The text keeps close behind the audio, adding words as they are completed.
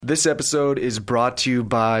This episode is brought to you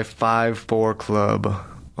by 5-4 Club.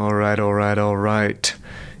 All right.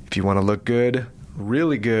 If you want to look good,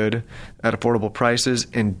 really good, at affordable prices,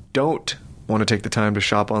 and don't want to take the time to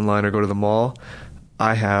shop online or go to the mall,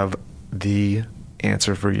 I have the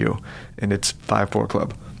answer for you, and it's 5-4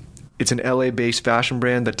 Club. It's an LA-based fashion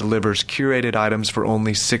brand that delivers curated items for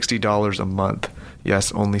only $60 a month.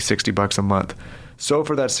 Yes, only $60 a month. So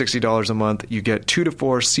for that $60 a month, you get 2 to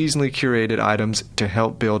 4 seasonally curated items to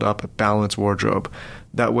help build up a balanced wardrobe.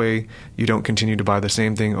 That way, you don't continue to buy the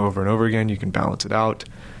same thing over and over again. You can balance it out.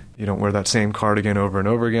 You don't wear that same cardigan over and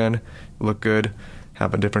over again. Look good.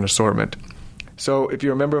 Have a different assortment. So if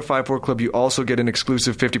you're a member of 5-4 Club, you also get an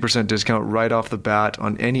exclusive 50% discount right off the bat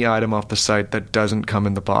on any item off the site that doesn't come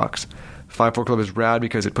in the box. 5-4 Club is rad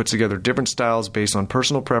because it puts together different styles based on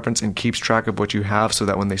personal preference and keeps track of what you have so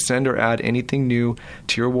that when they send or add anything new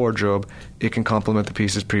to your wardrobe, it can complement the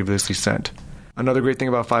pieces previously sent. Another great thing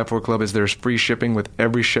about 5-4 Club is there's free shipping with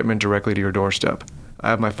every shipment directly to your doorstep.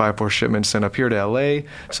 I have my 5-4 shipment sent up here to LA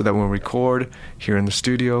so that when we record here in the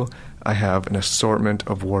studio, I have an assortment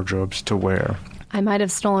of wardrobes to wear. I might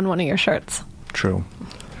have stolen one of your shirts. True.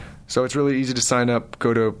 So it's really easy to sign up.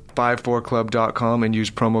 Go to 54club.com and use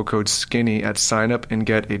promo code SKINNY at sign up and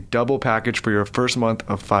get a double package for your first month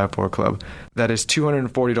of 5-4 Club. That is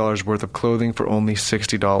 $240 worth of clothing for only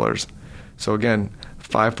 $60. So again,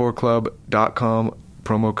 54club.com,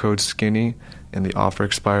 promo code SKINNY, and the offer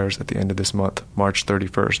expires at the end of this month, March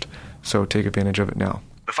 31st. So take advantage of it now.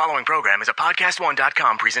 The following program is a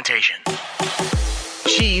podcast1.com presentation.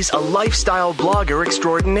 She's a lifestyle blogger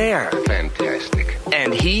extraordinaire. Fantastic.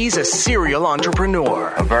 And he's a serial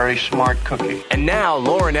entrepreneur. A very smart cookie. And now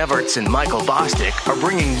Lauren Everts and Michael Bostic are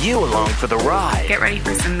bringing you along for the ride. Get ready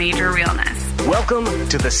for some major realness. Welcome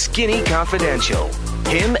to the Skinny Confidential.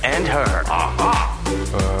 Him and her.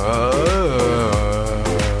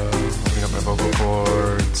 Opening up my vocal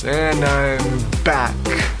cords. And I'm back.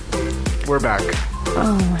 We're back.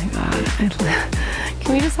 Oh my god.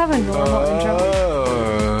 Can we just have a normal intro?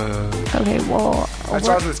 Okay, well... I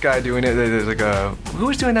saw this guy doing it. There's like a... Who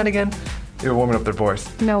was doing that again? They were warming up their voice.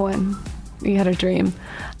 No one. You had a dream.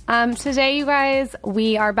 Today, you guys,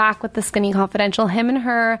 we are back with the Skinny Confidential, Him and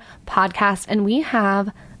Her podcast, and we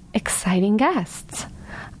have exciting guests.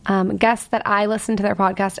 Guests that I listen to their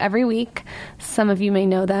podcast every week. Some of you may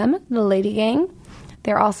know them, the LadyGang.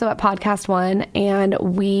 They're also at Podcast One, and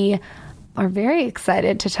we are very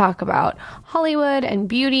excited to talk about Hollywood and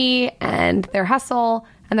beauty and their hustle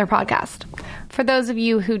and their podcast. For those of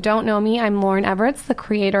you who don't know me, I'm Lauren Everts, the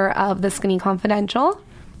creator of The Skinny Confidential.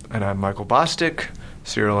 And I'm Michael Bostic,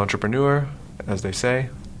 serial entrepreneur, as they say,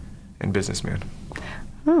 and businessman.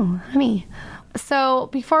 Oh, honey. So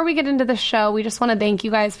before we get into the show, we just want to thank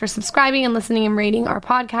you guys for subscribing and listening and rating our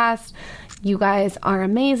podcast. You guys are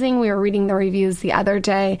amazing. We were reading the reviews the other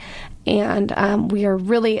day, and we are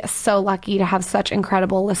really so lucky to have such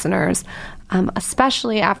incredible listeners,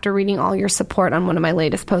 especially after reading all your support on one of my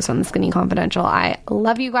latest posts on The Skinny Confidential. I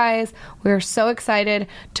love you guys. We're so excited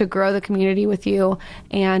to grow the community with you.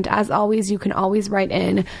 And as always, you can always write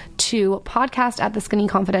in to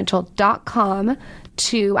podcast@theskinnyconfidential.com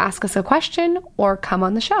to ask us a question or come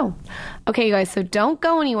on the show. Okay, you guys, so don't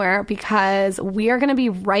go anywhere because we are going to be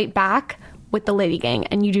right back with the LadyGang,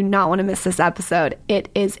 and you do not want to miss this episode. It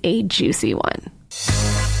is a juicy one.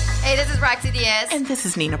 Hey, this is Roxy Diaz. And this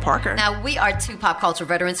is Nina Parker. Now, we are two pop culture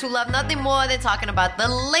veterans who love nothing more than talking about the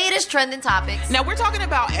latest trending topics. Now, we're talking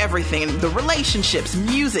about everything. The relationships,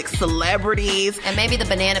 music, celebrities. And maybe the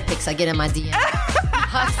banana pics I get in my DM.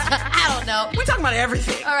 I don't know. We're talking about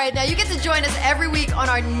everything. All right, now you get to join us every week on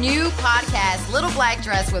our new podcast, Little Black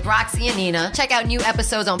Dress with Roxy and Nina. Check out new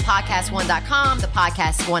episodes on podcast1.com, the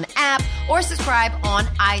Podcast One app, or subscribe on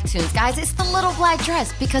iTunes. Guys, it's the Little Black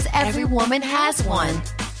Dress because every woman has one.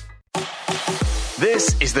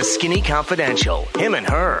 This is the Skinny Confidential, Him and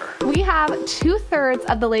Her. We have 2/3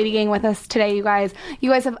 of the LadyGang with us today, you guys.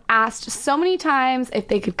 You guys have asked so many times if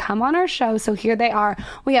they could come on our show, so here they are.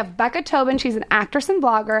 We have Becca Tobin, she's an actress and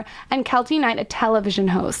blogger, and Keltie Knight, a television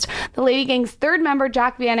host. The LadyGang's third member,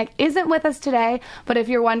 Jack Vanek, isn't with us today, but if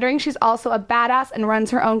you're wondering, she's also a badass and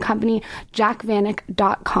runs her own company,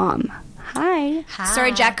 jackvanek.com. Hi.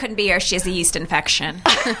 Sorry, Jack couldn't be here. She has a yeast infection.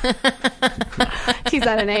 She's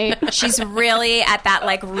at an 8. She's really at that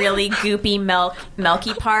like really goopy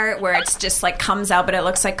milky part where it's just like comes out, but it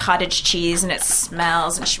looks like cottage cheese and it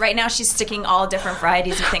smells. And right now she's sticking all different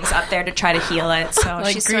varieties of things up there to try to heal it. So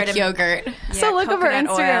like she's Greek sort of yogurt. Yeah, so look at her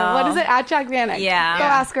Instagram. oil. What is it? At Jack Vanek. Yeah. Go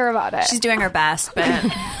ask her about it. She's doing her best, but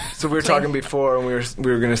So we were talking before, and we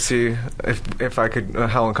were going to see if I could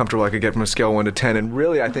how uncomfortable I could get from a scale of 1 to 10, and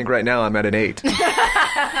really I think right now I'm at an 8,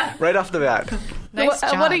 right off the bat. Nice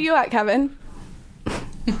job. What are you at, Kevin?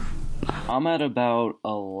 I'm at about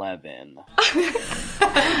 11.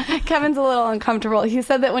 Kevin's a little uncomfortable. He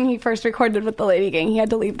said that when he first recorded with the LadyGang, he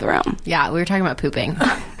had to leave the room. Yeah, we were talking about pooping,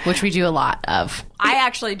 which we do a lot of. I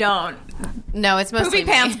actually don't. No, it's mostly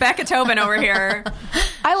Poopy Pants Becca Tobin over here.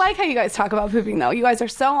 I like how you guys talk about pooping, though. You guys are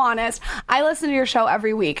so honest. I listen to your show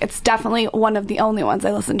every week. It's definitely one of the only ones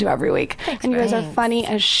I listen to every week. And you guys are funny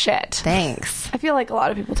as shit. Thanks. I feel like a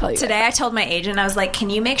lot of people tell you Today I told my agent, I was like, can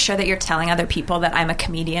you make sure that you're telling other people that I'm a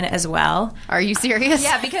comedian as well? Are you serious?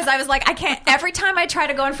 Yeah, because I was like, I can't. Every time I try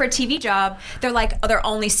to go in for a TV job, they're like, oh, they're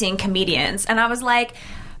only seeing comedians. And I was like,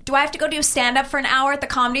 do I have to go do stand-up for an hour at the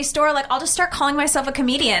Comedy Store? Like, I'll just start calling myself a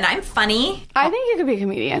comedian. I'm funny. I think you could be a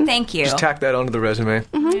comedian. Thank you. Just tack that onto the resume.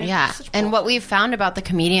 Mm-hmm. Yeah. And what we've found about the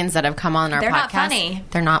comedians that have come on our They're podcast, not funny.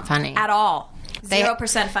 They're not funny. At all.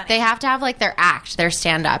 0% funny. They have to have like their act, their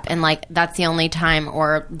stand-up, and like that's the only time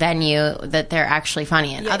or venue that they're actually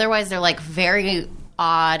funny in. Otherwise, they're like very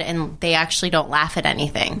odd and they actually don't laugh at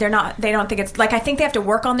anything. They don't think it's like, I think they have to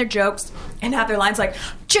work on their jokes and have their lines like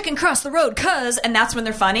chicken cross the road cuz, and that's when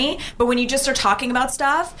they're funny. But when you just are talking about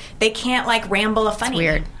stuff, they can't like ramble a funny. It's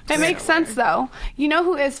weird. It makes sense, though. You know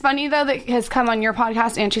who is funny, though, that has come on your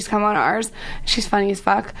podcast and she's come on ours? She's funny as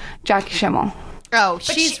fuck. Jackie Schimmel. Oh,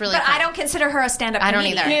 But she's really But funny. I don't consider her a stand-up I don't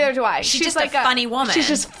comedian. either. Neither do I. She's just like a funny woman. She's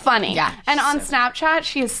just funny. Yeah. And on Snapchat,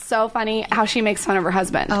 she is so funny how she makes fun of her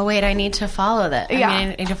husband. Oh, wait, I need to follow that. Yeah.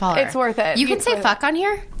 I need to follow her. It's worth it. You can It's say worth fuck on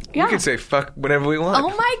here? Yeah. We can say fuck whenever we want. Oh,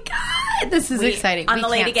 my God. This is exciting. On We the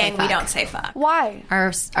can't Lady say Gang, we fuck. don't say fuck. Why?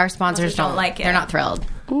 Our sponsors don't like it. They're not thrilled.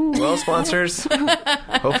 Well, sponsors,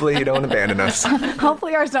 hopefully you don't abandon us.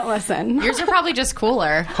 Hopefully ours don't listen. Yours are probably just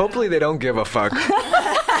cooler. Hopefully they don't give a fuck.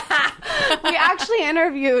 We actually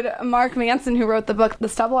interviewed Mark Manson, who wrote the book The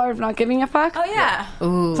Stubble Art of Not Giving a Fuck. Oh, yeah.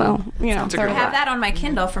 Ooh. So, you know. a good there I we have go. that on my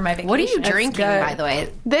Kindle for my vacation. What are you drinking, good. by the way?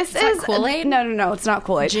 This that is Kool-Aid? No, it's not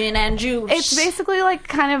Kool-Aid. Gin and juice. It's basically like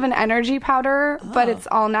kind of an energy powder, but it's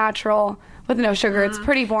all natural with no sugar. It's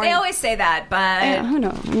pretty boring. They always say that, but Yeah, who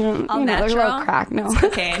knows? all there's a natural. little crack. No.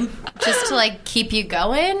 cocaine. Just to, like, keep you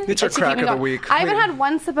going? It's our To keep crack me of the going. week. I haven't had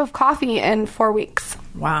one sip of coffee in 4 weeks.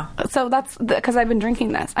 Wow. So that's because I've been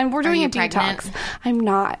drinking this. And we're doing you a pregnant? detox. I'm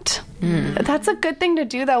not. That's a good thing to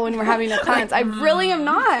do, though, when we're having no clients. I really am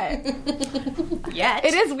not. Yet.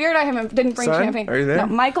 It is weird I didn't bring Son, champagne. are you there? No,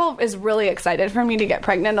 Michael is really excited for me to get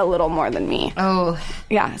pregnant a little more than me. Oh,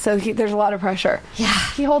 Yeah, so there's a lot of pressure. Yeah.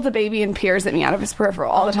 He holds a baby and peers at me out of his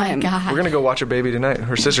peripheral all the my time. God. We're going to go watch a baby tonight.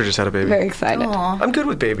 Her sister just had a baby. Very excited. Aw. I'm good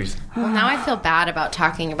with babies. Well, now I feel bad about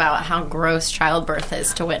talking about how gross childbirth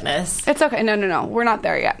is to witness. It's okay. No. We're not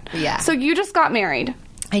there yet. Yeah. So you just got married.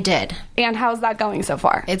 I did. And how's that going so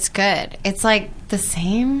far? It's good. It's like the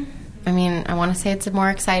same. I mean, I want to say it's more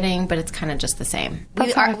exciting, but it's kind of just the same.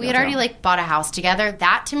 That's how I We had feel, already too. like bought a house together.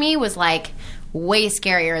 That to me was like way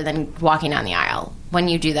scarier than walking down the aisle. When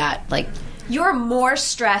you do that, like You're more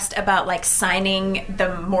stressed about like signing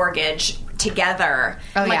the mortgage together.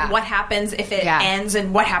 Oh, like yeah. what happens if it Yeah. ends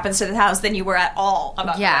and what happens to the house than you were at all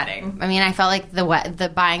about the yeah. wedding. I mean, I felt like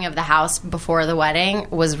the buying of the house before the wedding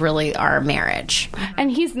was really our marriage. And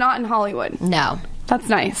he's not in Hollywood. No. That's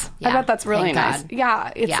nice. I Yeah, bet that's really thank nice. God.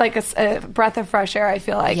 Yeah, it's Yeah. like a breath of fresh air, I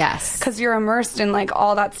feel like. Yes. Because you're immersed in like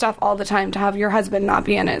all that stuff all the time. To have your husband not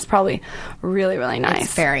be in it is probably really, really nice.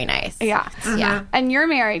 It's very nice. Yeah. Yeah. And you're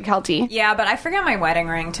married, Keltie. Yeah, but I forgot my wedding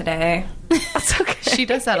ring today. That's okay. She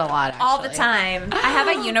does that a lot, actually. All the time. I have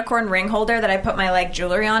a unicorn ring holder that I put my like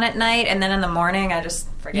jewelry on at night, and then in the morning I just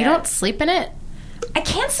forget. You don't sleep in it? I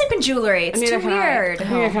can't sleep in jewelry. It's Neither too can weird. I.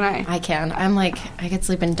 Neither can I. I can. I'm like, I could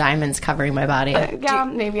sleep in diamonds covering my body. Yeah,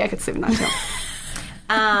 maybe I could sleep in that too.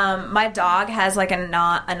 My dog has like an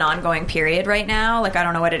ongoing period right now. Like I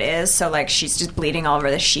don't know what it is. So like she's just bleeding all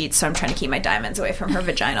over the sheets. So I'm trying to keep my diamonds away from her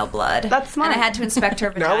vaginal blood. That's smart. And I had to inspect her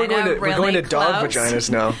vagina. Now we're going to really dog close. vaginas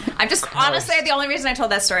now. I'm just honestly the only reason I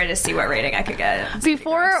told that story to see what rating I could get.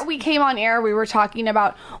 Before we came on air, we were talking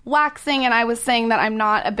about waxing, and I was saying that I'm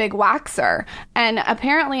not a big waxer. And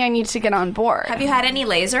apparently I need to get on board. Have you had any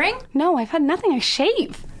lasering? No, I've had nothing. I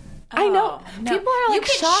shave. I know. Oh, no. People are like you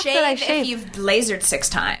can shocked shave that I if shave. you've lasered 6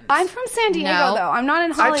 times. I'm from San Diego, No. though. I'm not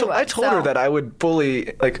in Hollywood. I told so- her that I would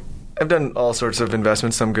fully, like, I've done all sorts of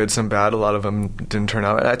investments, some good, some bad. A lot of them didn't turn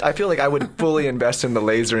out. I feel like I would fully invest in the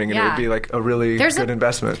lasering, and it would be like a really good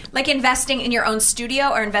investment. Like investing in your own studio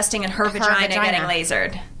or investing in her vagina getting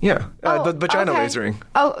lasered? Yeah, the vagina lasering.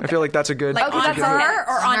 Oh, I feel like that's a good... Like on her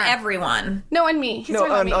or on everyone? No, on me. He's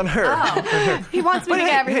on her. Oh. He wants me to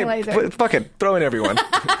get everything lasered. Fuck it. Throw in everyone.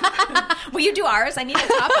 Will you do ours? I need a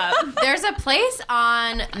top up. There's a place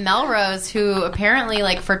on Melrose who apparently,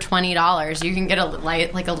 like, for $20, you can get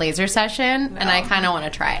a laser session, and I kind of want to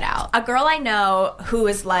try it out. A girl I know who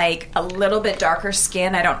is like a little bit darker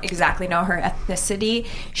skin, I don't exactly know her ethnicity,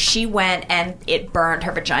 she went and it burned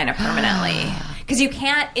her vagina permanently. Because you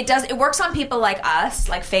can't, it works on people like us,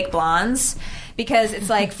 like fake blondes. Because it's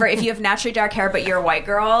like, for if you have naturally dark hair but you're a white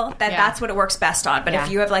girl, that's what it works best on. But if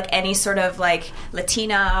you have like any sort of like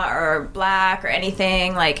Latina or black or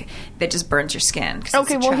anything, like that just burns your skin.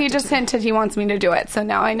 Okay, well he just hinted he wants me to do it, so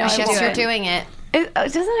now I know. I guess you're doing it.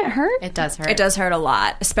 Doesn't it hurt? It does hurt. It does hurt a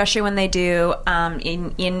lot, especially when they do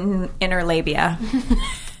in inner labia.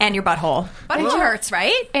 And your butthole. Butthole hurts,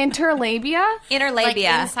 right? Interlabia? Interlabia. Like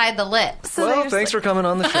inside the lips. So well, thanks for coming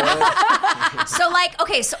on the show. So, like,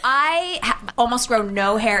 okay, so I almost grow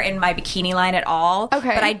no hair in my bikini line at all.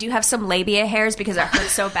 Okay. But I do have some labia hairs because it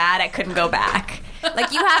hurts so bad I couldn't go back.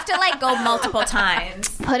 Like, you have to, like, go multiple times.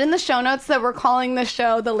 Put in the show notes that we're calling the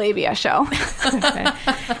show the Labia Show. Okay.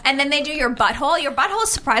 And then they do your butthole. Your butthole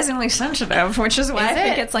is surprisingly sensitive, which is why I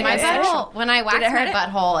think it's like my butthole. When I wax my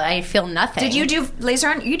butthole, I feel nothing. Did you do laser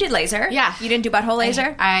on? You did laser? Yeah. You didn't do butthole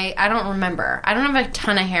laser? I don't remember. I don't have a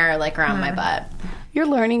ton of hair, like, around my butt. You're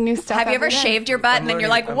learning new stuff. Have you ever shaved your butt and then you're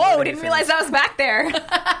like, whoa, didn't realize I was back there?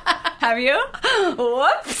 Have you?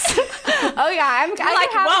 Whoops. Oh, yeah. You're like,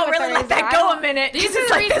 whoa, really let that go a minute. These are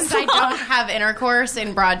the reasons I don't have intercourse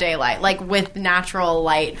in broad daylight, like with natural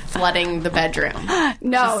light flooding the bedroom.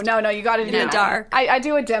 No. You got to do it dark. I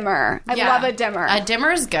do a dimmer. I love a dimmer. A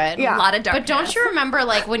dimmer's good. Yeah. A lot of darkness. But don't you remember,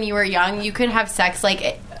 like, when you were young, you could have sex,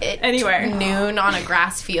 like, anywhere. Noon on a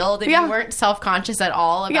grass field, and you weren't self-conscious at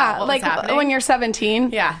all about what was happening? When you're 17.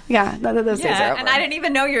 Yeah. Yeah, those days are over. And I didn't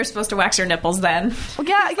even know you were supposed to wax your nipples then.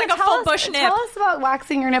 Yeah, it's like a full bush nip. Tell us about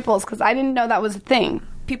waxing your nipples, because I didn't know that was a thing.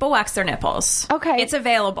 People wax their nipples. Okay. It's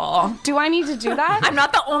available. Do I need to do that? I'm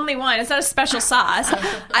not the only one. It's not a special sauce.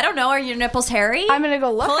 I don't know. Are your nipples hairy? I'm going to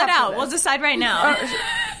go look. Pull it out. This. We'll decide right now.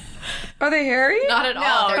 Are they hairy? Not at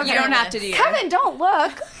all. No, you don't have to do that. Kevin, don't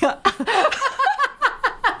look.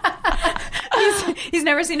 He's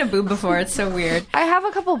never seen a boob before. It's so weird. I have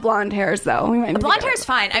a couple blonde hairs, though. We might blonde hair is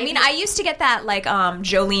fine. I mean, I used to get that, like,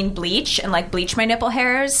 Jolene bleach and, like, bleach my nipple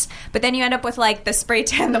hairs. But then you end up with, like, the spray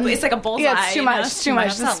tan. It's like a bullseye. Yeah, it's too much. It's too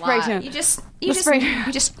much. The spray tan. You just the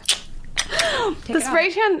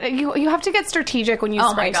spray tan, you have to get strategic when you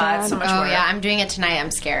spray tan. So much Oh, work. yeah, I'm doing it tonight.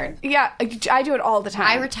 I'm scared. Yeah, I do it all the time.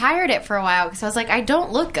 I retired it for a while because I was like, I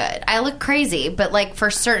don't look good. I look crazy, but, like, for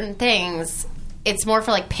certain things, it's more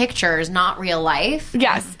for, like, pictures, not real life.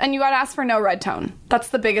 Yes, and you got to ask for no red tone. That's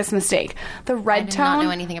the biggest mistake. The red tone. I did not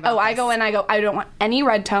know anything about this. I go in, I don't want any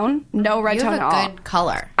red tone, no red tone at all. You have a good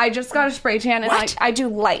color. I just got a spray tan, and I do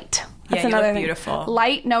light. That's you another look thing. beautiful.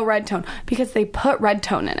 Light, no red tone, because they put red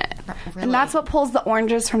tone in it. Really? And that's what pulls the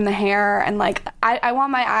oranges from the hair. And, like, I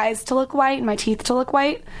want my eyes to look white and my teeth to look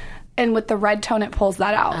white. And with the red tone, it pulls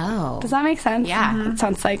that out. Oh. Does that make sense? Yeah. It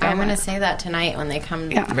sounds psycho. I'm going to say that tonight when they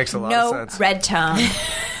come. Yeah. It makes a lot of sense. No red tone.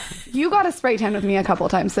 You got a spray tan with me a couple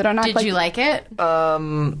times, so don't act Did you like it?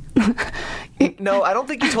 No, I don't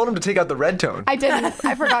think you told him to take out the red tone. I didn't.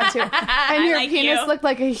 I forgot to. And your like penis you. looked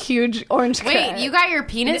like a huge orange Wait, carrot. you got your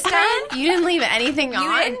penis done? You didn't leave anything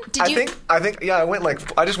on? I think, yeah,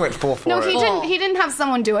 I just went full for No, it. he didn't have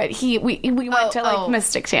someone do it. We went to, like,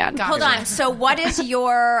 Mystic Tan. Hold on. So what is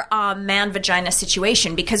your man vagina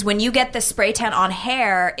situation? Because when you get the spray tan on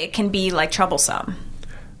hair, it can be, like, troublesome.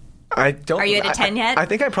 I don't. Are you at a 10 yet? I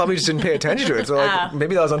think I probably just didn't pay attention to it. So, like,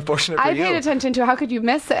 maybe that was unfortunate for I you. paid attention to it. How could you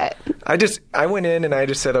miss it? I went in and I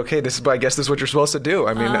just said, okay, I guess this is what you're supposed to do.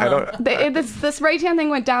 I mean, I don't. The spray tan thing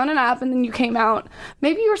went down and up, and then you came out.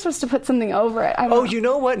 Maybe you were supposed to put something over it. I don't know. You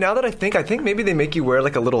know what? Now that I think maybe they make you wear,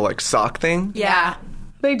 like, a little, like, sock thing. Yeah.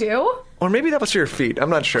 They do? Or maybe that was for your feet.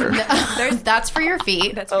 I'm not sure. That's for your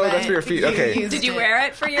feet. That's for your feet. Okay. Did you wear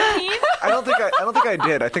it for your feet? I don't think I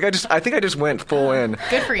did. I think I just went full in.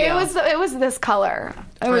 Good for you. It was this color.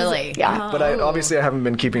 Really? Yeah. But obviously I haven't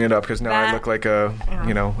been keeping it up because now I look like a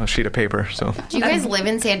sheet of paper. So. Do you guys live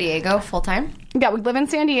in San Diego full time? Yeah, we live in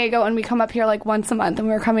San Diego, and we come up here, like, once a month, and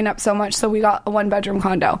we were coming up so much, so we got a 1-bedroom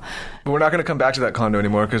condo. But we're not going to come back to that condo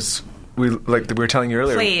anymore because we were telling you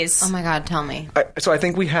earlier. Please. Oh my God, tell me. So I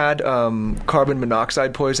think we had carbon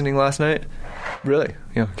monoxide poisoning last night. Really?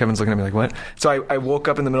 Yeah. Kevin's looking at me like, what? So I woke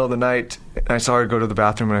up in the middle of the night, and I saw her go to the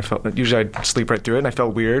bathroom, and I felt, usually I'd sleep right through it, and I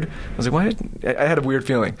felt weird. I was like, what? I had a weird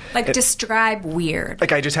feeling. Like, describe weird.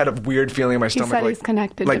 Like, I just had a weird feeling in my stomach. said he's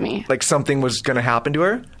connected to me. Like something was going to happen to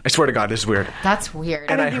her. I swear to God, this is weird. That's weird.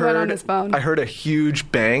 And I think he went on his phone. I heard a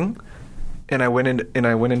huge bang, and I went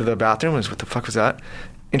into the bathroom, and I was, what the fuck was that?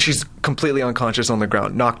 And she's completely unconscious on the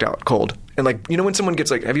ground, knocked out, cold. And like, you know when someone gets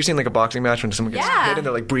like, have you seen like a boxing match when someone gets hit and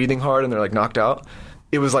they're like breathing hard and they're like knocked out?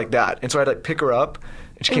 It was like that. And so I had to like pick her up,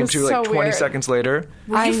 and she came to like 20 weird. seconds later.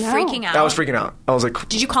 Were you freaking out? I was freaking out. I was like,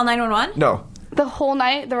 Did you call 911? no. The whole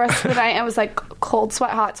night, the rest of the night, I was like cold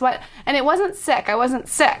sweat, hot sweat. And it wasn't sick. I wasn't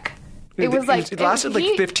sick. It was like... It lasted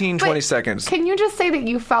like 15, 20 seconds. Can you just say that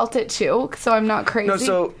you felt it too, so I'm not crazy? No,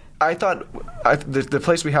 so I thought the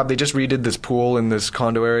place we have, they just redid this pool in this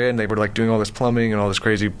condo area, and they were like doing all this plumbing and all this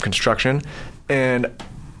crazy construction. And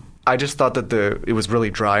I just thought that it was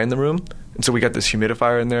really dry in the room. And so we got this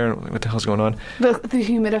humidifier in there. What the hell's going on? The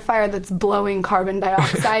humidifier that's blowing carbon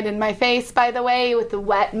dioxide in my face, by the way, with the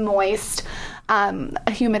wet, moist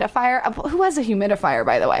humidifier. Who has a humidifier,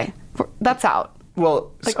 by the way? That's out.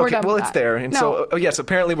 Well, Like, we're done with it's that. there. And No. so, yes,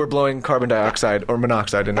 apparently we're blowing carbon dioxide or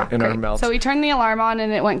monoxide in our Great. mouths. So we turned the alarm on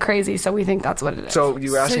and it went crazy, so we think that's what it is. So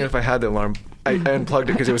you were asking if I had the alarm. I unplugged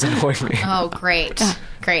it because it was annoying me. Oh, great.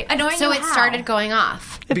 Great. Annoying So you it how? started going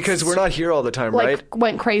off. Because we're not here all the time, like, right?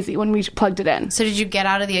 went crazy when we plugged it in. So did you get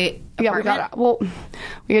out of the apartment? Yeah, we got out. Well,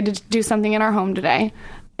 we had to do something in our home today.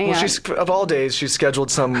 And Well, of all days, she scheduled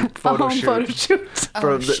some photo home shoot.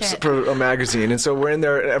 photo shoot. For a magazine, and so we're in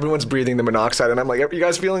there. Everyone's breathing the monoxide, and I'm like, "You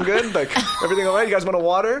guys feeling good? Like everything all right? You guys want a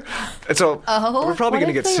water?" And so we're probably What going to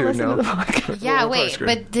if get they sued listen now. to the podcast? Yeah, We're probably wait, screwed.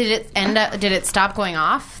 but did it stop going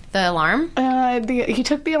off, the alarm? He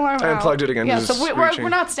took the alarm out. I unplugged it again. Yeah, It was so we're screeching.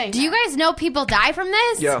 not staying. Do you guys know people die from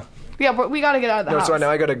this? Yeah. Yeah, but we got to get out of the No, house. so now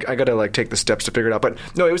I gotta like take the steps to figure it out. But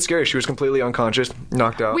no, it was scary. She was completely unconscious,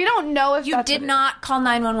 knocked out. We don't know if You that's did what it not call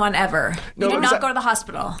 911 ever. No, You but did was not that- go to the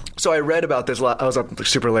hospital. So I read about this. I was up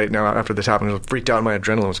super late now after this happened. I was freaked out. My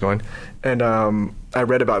adrenaline was going. And I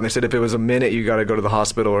read about it. And they said if it was a minute, you got to go to the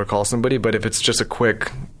hospital or call somebody. But if it's just a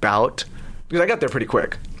quick bout, because I got there pretty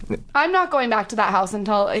quick. I'm not going back to that house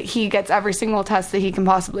until he gets every single test that he can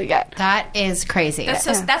possibly get. That is crazy.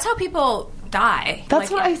 That's how people die.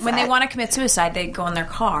 That's what I When they said. want to commit suicide, they go in their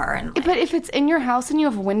car and. But if it's in your house and you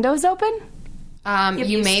have windows open, you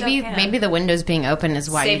you maybe still can. maybe the windows being open is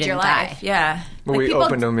why saved you your didn't die. life. Yeah. Well, Like, we people-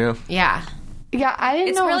 opened them, yeah. Yeah. yeah, I didn't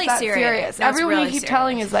It's know really it was that serious. serious. That's Everyone really you keep serious.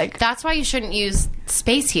 telling is like, That's why you shouldn't use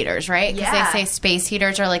space heaters, right? Because Yeah. they say space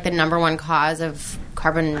heaters are like the number one cause of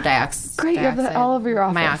carbon dioxide. great, you have that all over your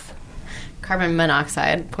office. Carbon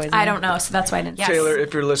monoxide poisoning. I don't know, so that's why I didn't. Yes. Taylor,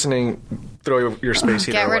 if you're listening, throw your space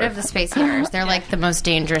heater Get rid away. of the space heaters. They're like the most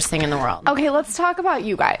dangerous thing in the world. Okay, let's talk about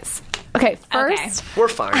you guys. Okay, first, We're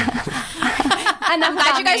fine. I'm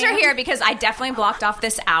glad you guys are here because I definitely blocked off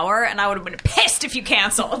this hour, and I would have been pissed if you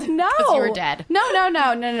canceled. No, you were dead. No.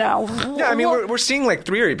 Yeah, I mean, we're seeing like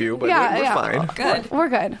 3 of you, but we're fine. Good. We're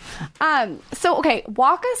good. So, okay,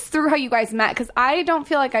 walk us through how you guys met, because I don't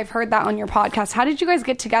feel like I've heard that on your podcast. How did you guys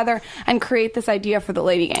get together and create this idea for the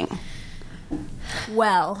Lady Gang?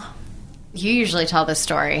 Well, You usually tell this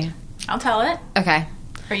story. I'll tell it. Okay.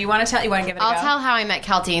 Or you want to tell? You want to give it a I'll go? tell how I met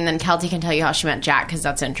Keltie, and then Keltie can tell you how she met Jack, because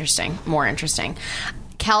that's interesting. More interesting.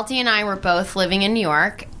 Keltie and I were both living in New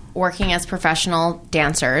York, working as professional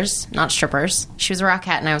dancers, not strippers. She was a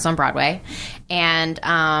Rockette, and I was on Broadway. And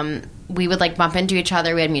we would, like, bump into each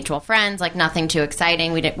other. We had mutual friends, like, nothing too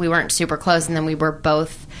exciting. We weren't super close, and then we were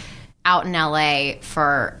both out in L.A.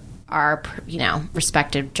 for our,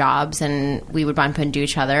 respective jobs, and we would bump into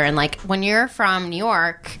each other. And, like, when you're from New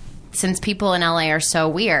York, since people in LA are so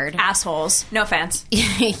weird, Assholes. No offense.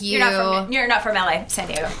 you're You're not from LA, San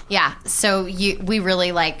Diego. yeah. So we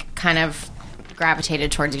really like kind of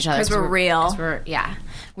gravitated towards each other 'Cause we're real. 'cause yeah.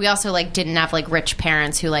 We also like didn't have like rich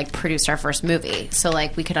parents who like produced our first movie, so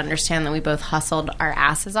like we could understand that we both hustled our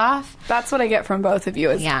asses off. That's what I get from both of you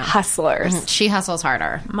is Yeah. hustlers. She hustles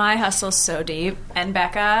harder. My hustle's so deep. And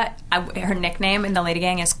Becca, her nickname in the Lady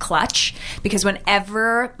Gang is Clutch, because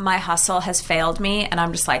whenever my hustle has failed me and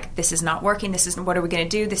I'm just like, this is not working, what are we going to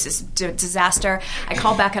do? This is a disaster. I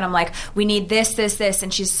call Becca and I'm like, we need this.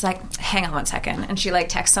 And she's just like, hang on one second. And she like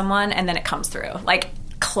texts someone and then it comes through. Like,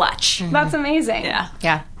 clutch. That's amazing. Yeah.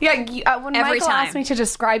 Yeah. Yeah, when Every Michael time. asked me to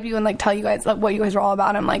describe you and like tell you guys like, what you guys are all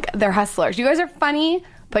about, I'm like, they're hustlers. You guys are funny,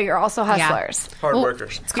 but you're also hustlers. Hard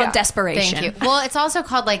workers. It's called desperation. Thank you. Well, it's also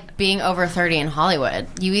called like being over 30 in Hollywood.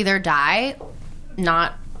 You either die,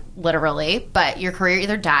 not literally, but your career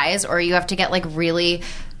either dies, or you have to get like really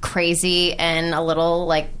crazy and a little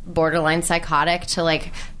like borderline psychotic to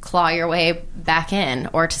like claw your way back in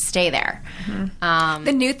or to stay there.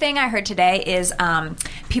 The new thing I heard today is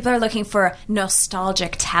people are looking for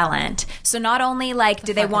nostalgic talent. So not only like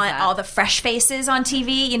do they want all the fresh faces on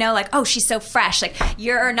TV, you know, like, oh, she's so fresh. Like,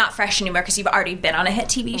 you're not fresh anymore because you've already been on a hit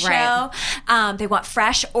TV show. Right. They want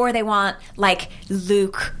fresh, or they want like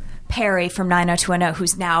Luke Perry from 90210,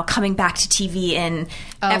 who's now coming back to TV in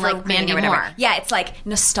like Mandy or whatever. Moore. Yeah, it's like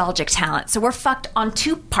nostalgic talent. So we're fucked on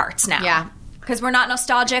two parts now. Yeah. Because we're not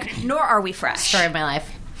nostalgic, nor are we fresh. Story of my life.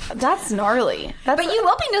 That's gnarly. But you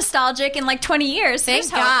will be nostalgic in like 20 years. Thank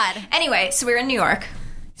There's hope. God. Anyway, so we're in New York.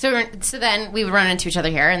 So then we would run into each other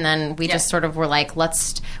here, and then we just sort of were like,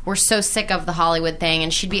 we're so sick of the Hollywood thing,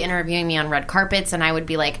 and she'd be interviewing me on red carpets, and I would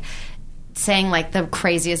be like saying like the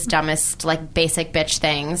craziest, dumbest, like basic bitch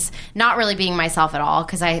things, not really being myself at all,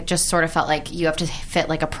 because I just sort of felt like you have to fit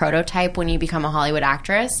like a prototype when you become a Hollywood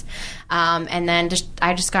actress. And then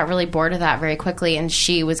I just got really bored of that very quickly, and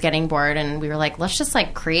she was getting bored, and we were like, let's just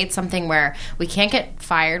like create something where we can't get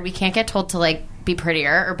fired, we can't get told to like be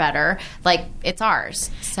prettier or better, like it's ours.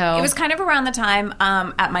 So it was kind of around the time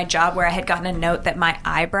at my job where I had gotten a note that my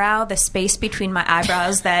eyebrow, the space between my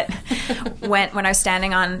eyebrows that went when I was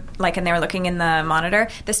standing on like, and they were looking in the monitor,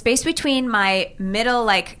 the space between my middle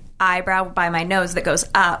like eyebrow by my nose that goes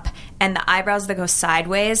up and the eyebrows that go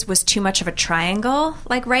sideways was too much of a triangle,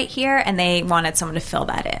 like right here, and they wanted someone to fill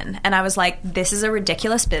that in. And I was like, this is a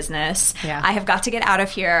ridiculous business. Yeah. I have got to get out of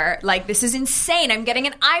here. Like, this is insane. I'm getting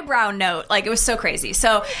an eyebrow note. Like, it was so crazy.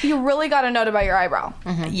 So You really got a note about your eyebrow.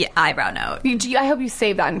 yeah, eyebrow note. I hope you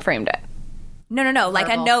saved that and framed it. No. Like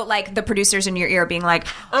a note, like the producers in your ear being like,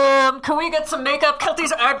 can we get some makeup?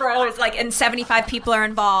 Keltie's eyebrow is like, and 75 people are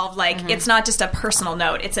involved. Like, it's not just a personal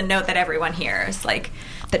note. It's a note that everyone hears. Like,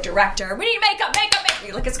 the director, we need makeup.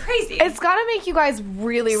 Like, it's crazy. It's got to make you guys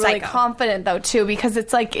really, really Psycho. confident, though, too, because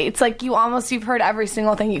it's like you've heard every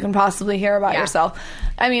single thing you can possibly hear about yourself.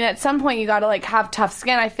 I mean, at some point, you got to like have tough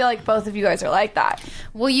skin. I feel like both of you guys are like that.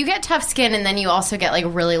 well, you get tough skin, and then you also get like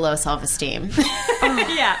really low self-esteem.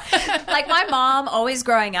 Yeah. Like, my mom, always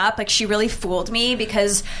growing up, like, she really fooled me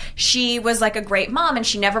because she was like a great mom and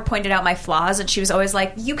she never pointed out my flaws, and she was always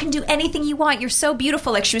like, you can do anything you want, you're so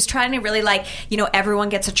beautiful. Like, she was trying to really like, you know, everyone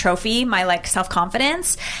gets a trophy, my like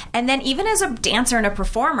self-confidence. And then even as a dancer and a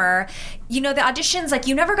performer, you know, the auditions, like,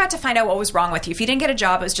 you never got to find out what was wrong with you. If you didn't get a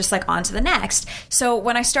job, it was just like on to the next. So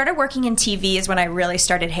when I started working in TV is when I really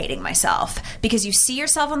started hating myself, because you see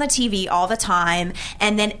yourself on the TV all the time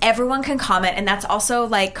and then everyone can comment, and that's also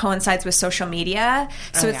like coincides with social media.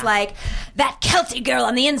 So it's like, that Keltie girl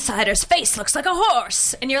on the Insider's face looks like a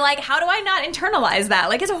horse, and you're like, how do I not internalize that?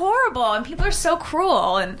 Like, it's horrible, and people are so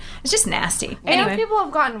cruel, and it's just nasty. And people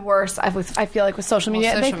have gotten worse, I feel like, with social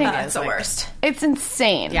media. social They think media It's the worst. it's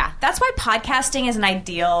insane. Yeah. That's why podcasting is an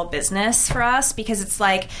ideal business for us, because it's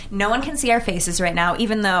like no one can see our faces right now,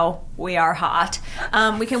 even though we are hot.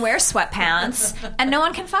 We can wear sweatpants and no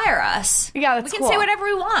one can fire us. Yeah, that's we can cool. say whatever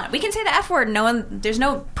we want. We can say the F word. There's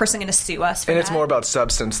no person going to sue us for And that. it's more about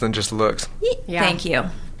substance than just looks. Yeah. Thank you.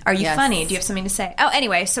 Are you Yes. funny? Do you have something to say? Oh,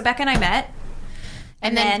 anyway, so Becca and I met.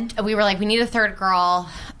 And then we were like, we need a third girl.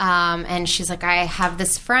 And she's like, I have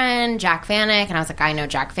this friend, Jack Vanek. And I was like, I know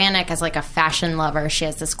Jack Vanek as like a fashion lover. She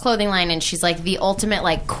has this clothing line, and she's like the ultimate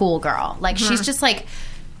like cool girl. Like she's just like,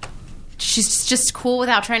 she's just cool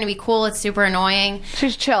without trying to be cool. It's super annoying.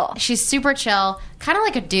 She's chill. She's super chill, kind of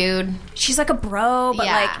like a dude. She's like a bro, but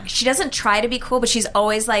Yeah. like she doesn't try to be cool, but she's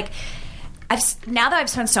always like, now that I've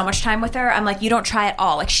spent so much time with her, I'm like, you don't try at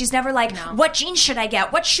all. Like, she's never like, what jeans should I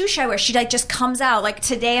get? What shoes should I wear? She like just comes out. Like,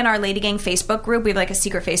 today in our LadyGang Facebook group, we have like a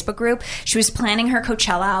secret Facebook group. She was planning her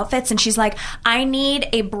Coachella outfits, and she's like, I need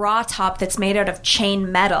a bra top that's made out of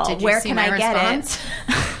chain metal. Did you Where see can my I get response?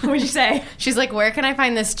 it? What'd you say? She's like, where can I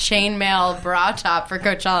find this chainmail bra top for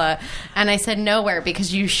Coachella? And I said, nowhere,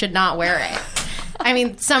 because you should not wear it. I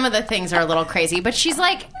mean, some of the things are a little crazy, but she's a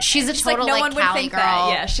total no like one would Cali think girl. that.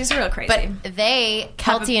 Yeah, she's real crazy. But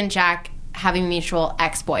Keltie and Jack have a mutual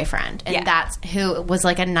ex-boyfriend, and that's who was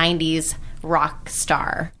like a 90s rock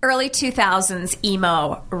star. Early 2000s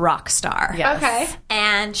emo rock star. Yes. Okay.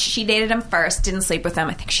 And she dated him first, didn't sleep with him.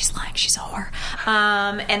 I think she's lying. She's a whore.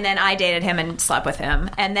 And then I dated him and slept with him.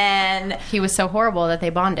 And then, He was so horrible that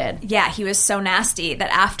they bonded. yeah, he was so nasty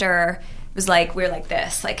that after it was like, we were like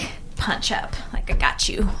this, like punch up. Like, I got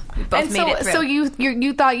you. We both And made it through. so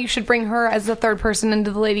you thought you should bring her as the third person into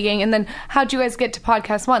the LadyGang, and then how'd you guys get to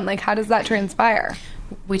Podcast One? Like, how does that transpire?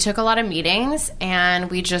 We took a lot of meetings, and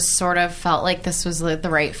we just sort of felt like this was the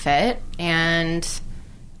right fit. And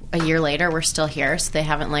a year later, we're still here, so they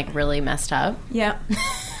haven't like really messed up. Yeah.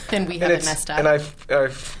 And we have it messed up. And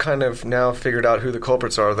I've kind of now figured out who the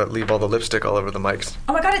culprits are that leave all the lipstick all over the mics.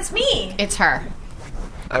 Oh my god, it's me. It's her.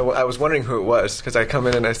 I was wondering who it was because I come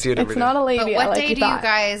in and I see it every It's day. not a lady. But what like day do you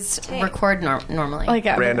guys record normally? Like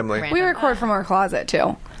Randomly. We record from our closet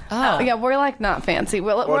too. Oh. Yeah, we're like not fancy.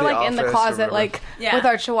 We're the like in the office or closet, whatever. like Yeah. with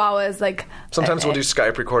our chihuahuas. Like Sometimes we'll do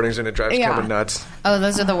Skype recordings and it drives Yeah. Kevin nuts. Oh,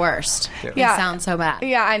 those are the worst. They Yeah. sound so bad.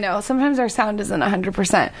 Yeah, I know. Sometimes our sound isn't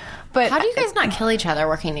 100%, but How do you guys not kill each other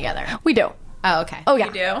working together? we do. Oh, okay. Oh yeah.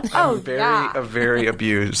 You do? Oh Very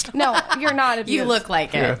abused. No, you're not. Abused. You look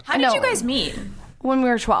like it. How did No. you guys meet? when we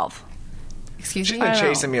were 12. Excuse She's me? been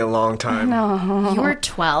chasing me a long time. You were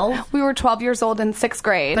 12? We were 12 years old in 6th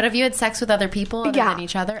grade. But have you had sex with other people other than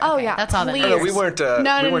each other? Oh, Okay, yeah. That's all that Please. matters. No, we weren't.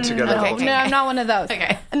 No, we weren't together. No, Okay, okay, no, okay. I'm not one of those.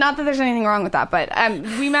 Okay. Not that there's anything wrong with that, but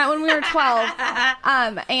we met when we were 12.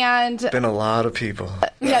 And Been a lot of people.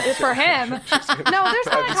 yeah, for him. No, there's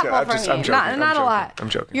not a couple I'm for just- me. I'm joking. Not I'm a joking. lot. I'm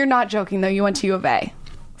joking. You're not joking though. You went to U of A,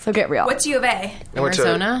 so get real. What's U of A? I went to-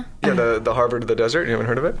 Arizona? the Harvard of the desert. You haven't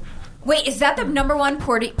heard of it? Wait, is that the number one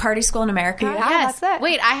party school in America? Yeah, Yes. that's it.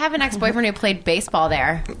 Wait, I have an ex-boyfriend who played baseball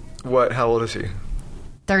there. What? How old is he?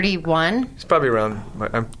 31? He's probably around.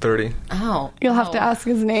 I'm 30. Oh. You'll have to ask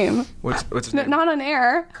his name. What's his name? Not on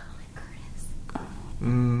air.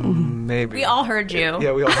 Maybe. We all heard you.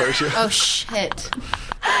 Yeah, we all heard you. Oh, shit.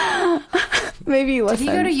 Maybe listen.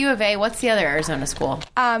 Did you go to U of A? What's the other Arizona school?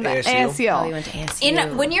 ASU? Oh, you went to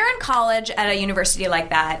ASU. When you're in college at a university like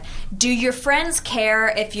that, do your friends care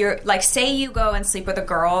if you're like, say you go and sleep with a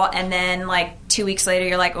girl, and then like 2 weeks later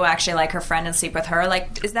you're like, oh, actually, I like her friend and sleep with her?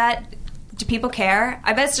 Like, is that? Do people care?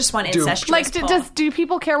 I bet it's just one incestuous. like, pull. do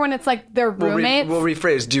people care when it's like their roommates? We'll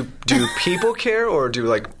rephrase. Do people care, or do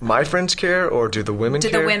like my friends care, or do the women Do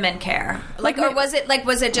care? the women care? Like, or was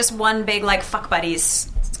it just one big like fuck buddies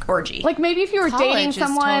orgy? Like maybe if you were College dating is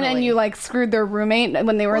someone and totally- you like screwed their roommate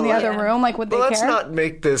when they were in the other yeah. room, like would they Well, let's care? not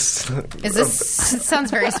make this. Is this... It sounds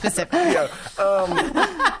very specific. Yeah.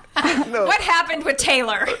 No. What happened with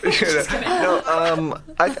Taylor? No.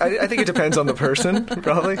 I think it depends on the person.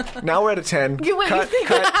 Probably. Now we're at a 10. You think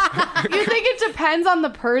it depends on the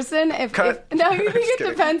person? You Cut. think Just it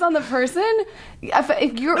kidding. depends on the person?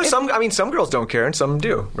 If you're No, some girls don't care and some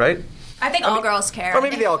do, right? I think all girls care. Or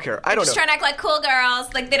maybe they all care. I don't Just know. trying to act like cool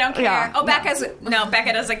girls. Like, they don't care. Yeah. Oh,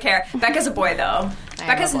 Becca doesn't care. Becca's a boy, though.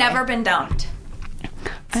 Becca's a boy. never been dumped.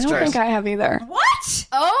 I don't think I have either. What?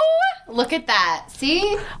 Oh, look at that.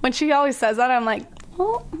 See? When she always says that, I'm like,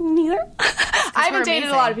 well, neither. I haven't we're dated amazing.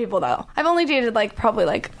 a lot of people though. I've only dated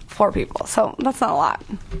probably 4 people, so that's not a lot.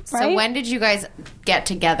 So right? when did you guys get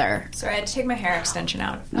together? Sorry, I had to take my hair extension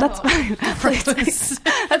out. That's fine. Please.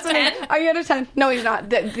 That's when. Are you at a 10? No, he's not.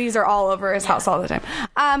 These are all over his house all the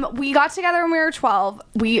time. We got together when we were 12.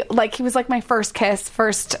 He was like my first kiss,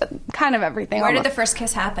 first kind of everything. Where did almost. the first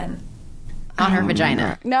kiss happen? On her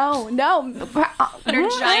vagina. No. On her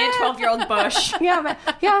giant 12-year-old bush. Yeah,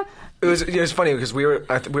 yeah. It was funny because we were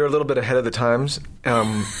a little bit ahead of the times,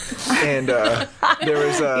 and there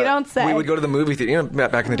was You don't say. we would go to the movie theater. You know,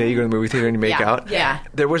 back in the day, you go to the movie theater and you make Yeah. out. Yeah.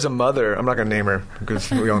 There was a mother. I'm not going to name her because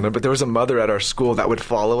we all know, but there was a mother at our school that would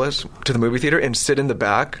follow us to the movie theater and sit in the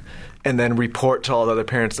back. And then report to all the other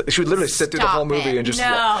parents. She would literally sit through the Stop whole movie it. and just...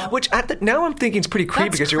 No. Which now I'm thinking is pretty creepy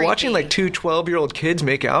That's because you're watching creepy. like 2 12-year-old kids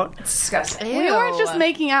make out. Disgusting. We weren't just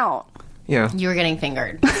making out. Yeah. You were getting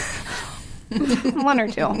fingered. 1 or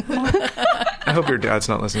 2. I hope your dad's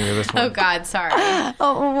not listening to this one. Oh, God, sorry.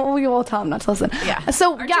 Oh, we will tell him not to listen. Yeah.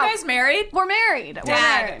 So, Aren't yeah. you guys married? We're married. We're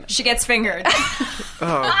Dad, married. she gets fingered.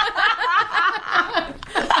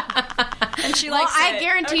 And she Well, likes I it.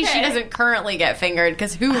 guarantee she Okay. doesn't currently get fingered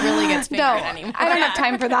because who really gets fingered No, anymore? I don't have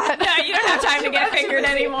time for that. No, you don't have time to get fingered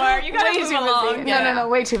anymore. You gotta move along. No,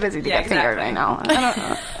 way too busy to get fingered exactly. right now. I don't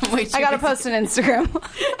know. Wait, I gotta post an Instagram.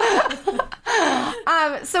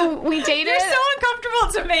 So we dated. You're so uncomfortable.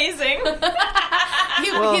 It's amazing.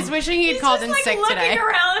 He's wishing he'd called in Just, sick looking today.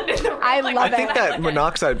 around in the room, I like, love I think that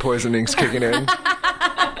monoxide poisoning's kicking in.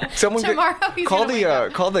 Someone Tomorrow he's call gonna wake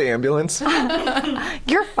up. call the ambulance.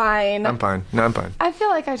 You're fine. I'm fine. No, I'm fine. I feel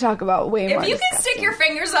like I talk about way more. If you can stick your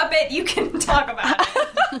fingers up it, you can talk about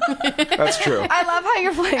it. That's true. I love how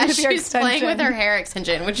you're playing As with your she's extension. playing with her hair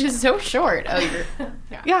extension, which is so short. Oh, you're...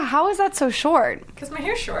 Yeah, how is that so short? Because my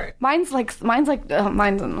hair's short. Mine's like a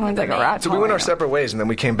rat. So we went our separate ways, and then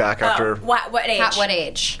we came back after What age? At what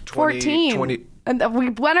age? 14. 20, And we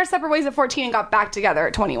went our separate ways at 14 and got back together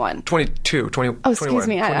at 21. 22, 20, Oh, excuse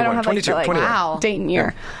me. I don't have like 22, the 21. Wow. date and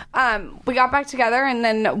year. We got back together, and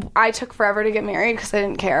then I took forever to get married because I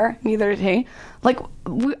didn't care. Neither did he. Like,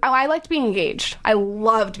 I liked being engaged. I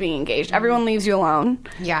loved being engaged. Everyone leaves you alone.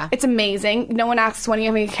 Yeah. It's amazing. No one asks when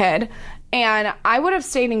you're having a kid. And I would have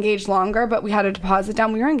stayed engaged longer, but we had a deposit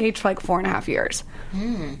down. We were engaged for like 4.5 years.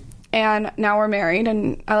 And now we're married,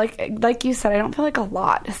 and I like you said, I don't feel like a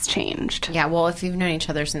lot has changed. Yeah, well, if you've known each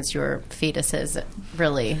other since you were fetuses,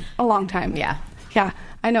 really... A long time. Yeah. Yeah,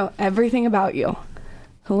 I know everything about you.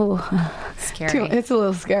 A little... Scary. It's a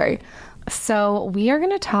little scary. So we are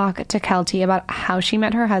going to talk to Keltie about how she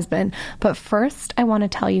met her husband. But first, I want to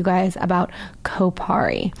tell you guys about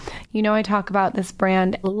Kopari. You know, I talk about this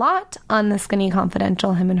brand a lot on the Skinny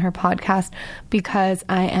Confidential, Him and Her podcast, because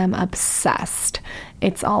I am obsessed.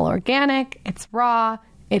 It's all organic. It's raw.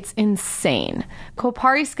 It's insane.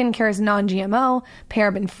 Kopari skincare is non-GMO,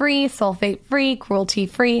 paraben-free, sulfate-free,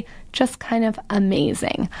 cruelty-free, just kind of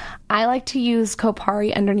amazing. I like to use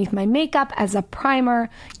Kopari underneath my makeup as a primer.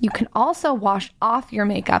 You can also wash off your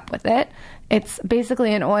makeup with it. It's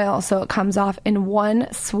basically an oil, so it comes off in one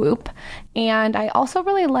swoop. And I also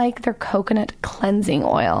really like their coconut cleansing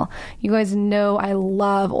oil. You guys know I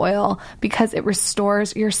love oil because it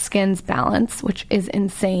restores your skin's balance, which is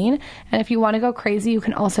insane. And if you want to go crazy, you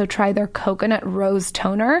can also try their coconut rose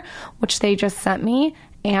toner, which they just sent me,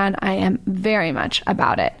 and I am very much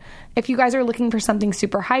about it. If you guys are looking for something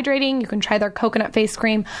super hydrating, you can try their coconut face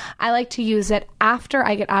cream. I like to use it after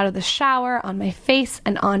I get out of the shower, on my face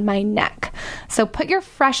and on my neck. So put your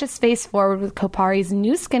freshest face forward with Kopari's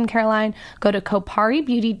new skincare line. Go to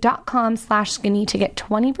koparibeauty.com/skinny to get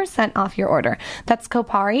 20% off your order. That's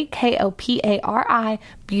Kopari, Kopari,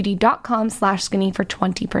 beauty.com/skinny for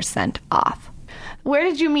 20% off. Where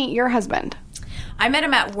did you meet your husband? I met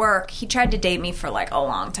him at work. He tried to date me for like a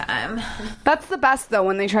long time. That's the best, though,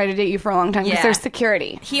 when they try to date you for a long time, because there's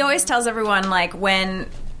security. He always tells everyone, like, when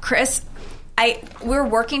Chris... we were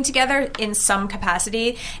working together in some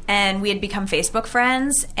capacity, and we had become Facebook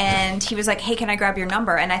friends, and he was like, hey, can I grab your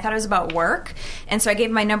number? And I thought it was about work, and so I gave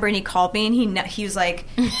him my number, and he called me, and he was like,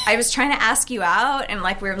 I was trying to ask you out, and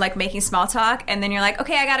like we were like making small talk, and then you're like,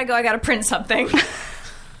 okay, I gotta go, I gotta print something.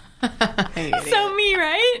 So me,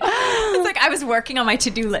 right? It's like I was working on my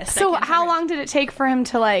to-do list. So how long did it take for him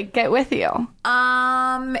to like get with you?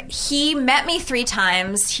 He met me 3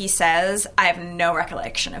 times, he says. I have no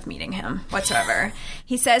recollection of meeting him whatsoever.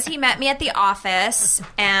 He says he met me at the office,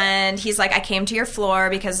 and he's like, I came to your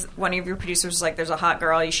floor because one of your producers was like, there's a hot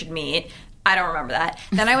girl you should meet. I don't remember that.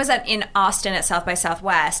 Then I was in Austin at South by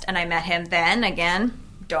Southwest, and I met him then again.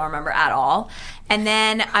 Don't remember at all. And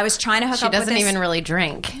then I was trying to hook up with this... She doesn't even really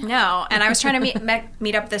drink. No. And I was trying to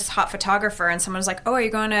meet up this hot photographer, and someone was like, oh, are you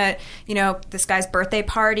going to, this guy's birthday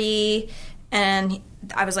party? And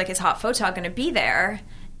I was like, is hot photo going to be there?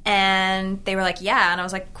 And they were like, yeah. And I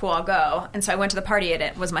was like, cool, I'll go. And so I went to the party, and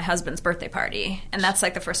it was my husband's birthday party. And that's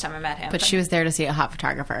like the first time I met him. But she was there to see a hot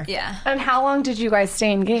photographer. Yeah. And how long did you guys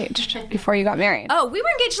stay engaged before you got married? Oh, we were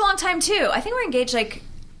engaged a long time, too. I think we were engaged like...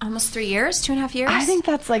 almost 3 years, 2.5 years. I think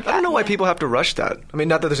that's like... I don't know why people have to rush that. I mean,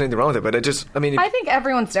 not that there's anything wrong with it, but it just... I think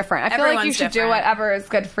everyone's different. I feel like you should do whatever is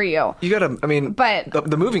good for you. You gotta... I mean, but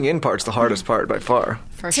the moving in part's the hardest part by far.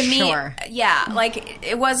 For to sure. Me, yeah. Like,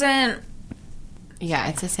 it wasn't... Yeah,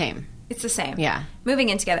 it's the same. It's the same. Yeah. Moving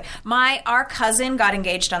in together. Our cousin got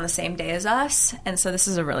engaged on the same day as us, and so this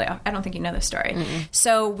is a really... I don't think you know this story. Mm-mm.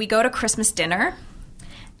 So we go to Christmas dinner,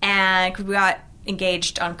 and we got...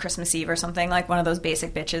 engaged on Christmas Eve or something, like one of those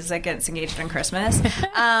basic bitches that gets engaged on Christmas.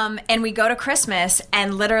 And we go to Christmas,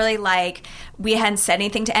 and literally, like, we hadn't said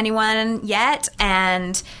anything to anyone yet,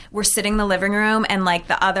 and we're sitting in the living room, and, like,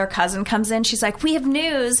 the other cousin comes in. She's like, we have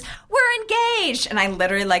news. We're engaged. And I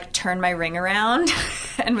literally, like, turned my ring around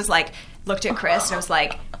and was like, looked at Chris, and I was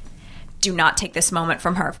like, do not take this moment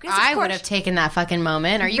from her. I would have taken that fucking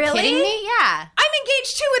moment. Are you really? kidding me? Yeah. I'm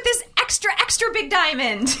engaged too with this extra big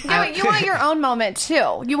diamond. You want your own moment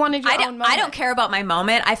too. You wanted your own moment. I don't care about my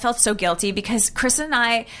moment. I felt so guilty because Chris and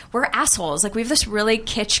I, we're assholes. Like, we have this really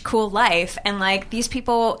kitsch, cool life, and like these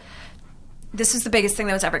people... This is the biggest thing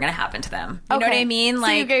that was ever going to happen to them. You know what I mean? Like,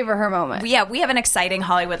 so you gave her moment. Yeah, we have an exciting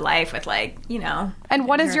Hollywood life with, like, And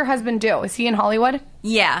what does your husband do? Is he in Hollywood?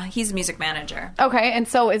 Yeah, he's a music manager. Okay, and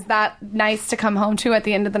so is that nice to come home to at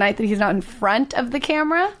the end of the night that he's not in front of the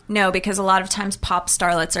camera? No, because a lot of times pop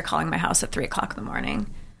starlets are calling my house at 3 o'clock in the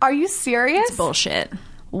morning. Are you serious? It's bullshit.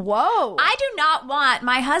 Whoa. I do not want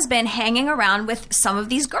my husband hanging around with some of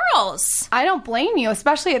these girls. I don't blame you,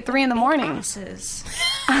 especially at 3 in the morning.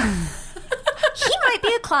 He might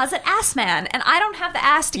be a closet ass man, and I don't have the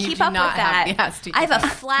ass to keep up with that. I have a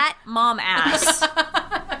flat mom ass.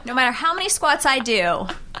 No matter how many squats I do.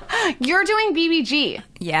 You're doing BBG.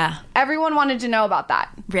 Yeah. Everyone wanted to know about that.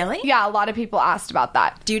 Really? Yeah, a lot of people asked about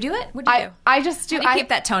that. Do you do it? What do you do? I just do. How do you keep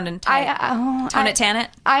that toned and tight? Tone it, tan it?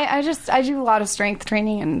 I do a lot of strength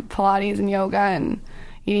training and Pilates and yoga, and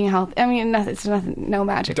eating healthy. I mean, it's nothing, no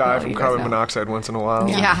magic. Die pill, from you guys carbon know. monoxide once in a while.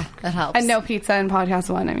 Yeah, that helps. And no pizza in podcast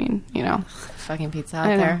 1. I mean, you know. Fucking pizza out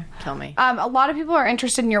I know. there. Kill me. A lot of people are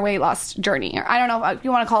interested in your weight loss journey. I don't know if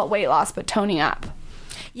you want to call it weight loss, but toning up.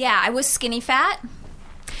 Yeah, I was skinny fat.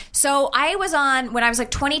 So I was on, when I was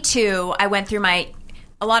like 22, I went through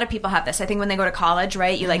a lot of people have this. I think when they go to college,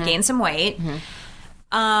 right, you like gain some weight.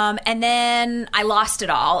 And then I lost it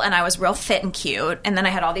all, and I was real fit and cute. And then I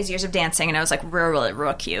had all these years of dancing, and I was like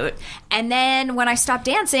real cute. And then when I stopped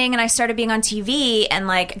dancing and I started being on TV and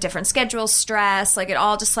like different schedules, stress, like it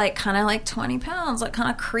all just like kind of like 20 pounds, like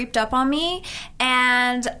kind of creeped up on me.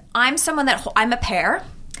 And I'm someone that I'm a pear.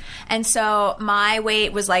 And so my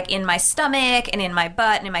weight was like in my stomach and in my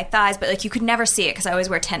butt and in my thighs, but like you could never see it because I always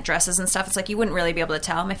wear tent dresses and stuff. It's like you wouldn't really be able to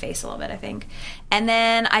tell my face a little bit, I think. And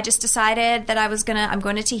then I just decided that I'm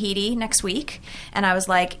going to Tahiti next week. And I was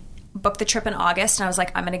like, booked the trip in August, and I was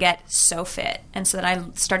like, I'm going to get so fit. And so then I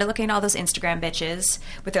started looking at all those Instagram bitches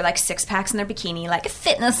with their like 6-packs in their bikini, like a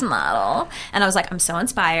fitness model. And I was like, I'm so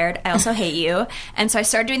inspired. I also hate you. And so I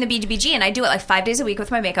started doing the BBG, and I do it like 5 days a week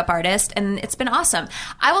with my makeup artist, and it's been awesome.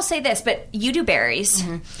 I will say this, but you do berries.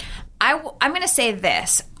 I'm going to say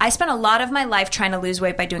this. I spent a lot of my life trying to lose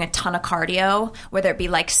weight by doing a ton of cardio, whether it be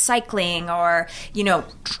like cycling or, you know,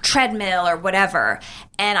 treadmill or whatever.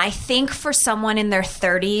 And I think for someone in their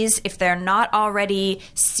 30s, if they're not already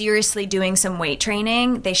seriously doing some weight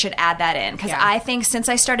training, they should add that in. Because I think since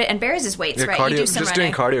I started, and berries is weights, right? Cardio, You do some just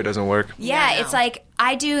running. doing cardio doesn't work. Yeah, it's like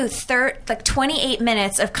I do 28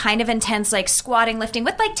 minutes of kind of intense like squatting, lifting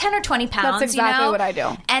with like 10 or 20 pounds. That's exactly you know? what I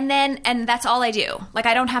do. And that's all I do. Like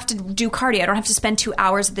I don't have to do cardio. I don't have to spend 2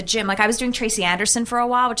 hours at the gym. Like I was doing Tracy Anderson for a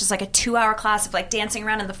while, which is like a 2-hour class of like dancing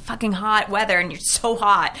around in the fucking hot weather, and you're so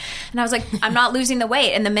hot. And I was like, I'm not losing the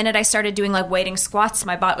weight. And the minute I started doing like weighting squats,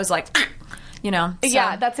 my butt was like, you know. So.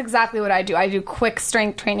 Yeah, that's exactly what I do. I do quick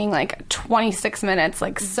strength training, like 26 minutes,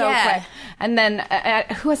 like so quick. And then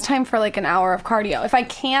who has time for like an hour of cardio? If I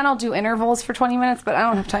can, I'll do intervals for 20 minutes, but I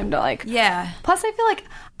don't have time to like. Yeah. Plus, I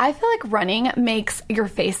feel like running makes your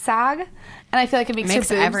face sag. And I feel like it makes your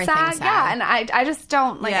boobs everything sag. sag. Yeah, and I just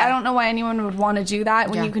don't, like, Yeah. I don't know why anyone would want to do that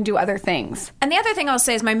when you can do other things. And the other thing I'll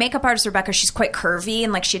say is my makeup artist, Rebecca, she's quite curvy,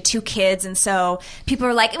 and like she had 2 kids, and so people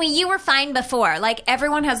are like, I mean, you were fine before. Like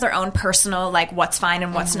everyone has their own personal, like what's fine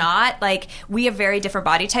and what's not. Like we have very different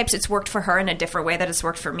body types. It's worked for her in a different way that it's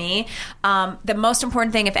worked for me. The most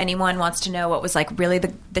important thing, if anyone wants to know what was like really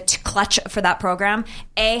the clutch for that program,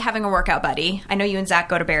 having a workout buddy. I know you and Zach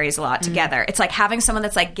go to Barry's a lot together. It's like having someone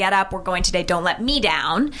that's like, get up, we're going today, don't let me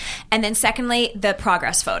down. And then secondly, the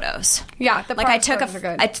progress photos. Yeah, the like I progress took photos are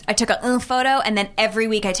good. I took a photo, and then every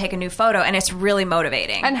week I take a new photo, and it's really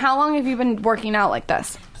motivating. And how long have you been working out like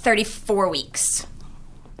this? 34 weeks.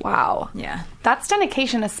 Wow. Yeah. That's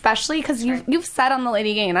dedication, especially because you've said on the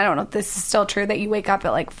LadyGang, and I don't know if this is still true, that you wake up at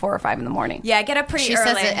like 4 or 5 in the morning. Yeah, I get up pretty She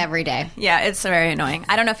early. says it every day. Yeah, it's very annoying.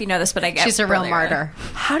 I don't know if you know this, but I get She's a real really early. martyr.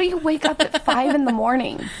 How do you wake up at 5 in the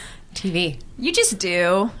morning? TV. You just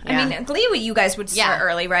do. Yeah. I mean, Glee, you guys would start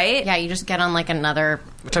early, right? Yeah, you just get on like another.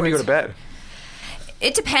 What time do you go to bed?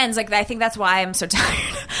 It depends. Like, I think that's why I'm so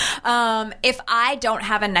tired. If I don't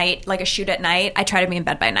have a night, like a shoot at night, I try to be in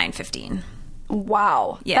bed by 9:15.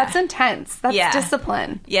 Wow. Yeah. That's intense. That's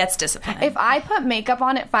discipline. Yeah, it's discipline. If I put makeup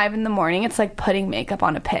on at 5 in the morning, it's like putting makeup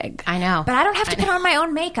on a pig. I know. But I don't have to put on my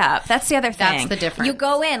own makeup. That's the other thing. That's the difference. You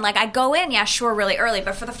go in, like I go in, yeah, sure, really early,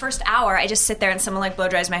 but for the first hour, I just sit there and someone like blow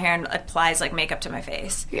dries my hair and applies like makeup to my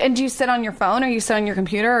face. And do you sit on your phone or you sit on your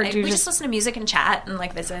computer or do you We just listen to music and chat and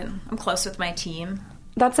like visit. I'm close with my team.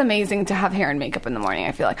 That's amazing to have hair and makeup in the morning,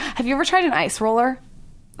 I feel like. Have you ever tried an ice roller?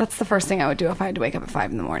 That's the first thing I would do if I had to wake up at 5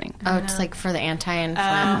 in the morning. Oh, it's like for the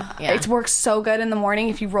anti-inflammatory. It works so good in the morning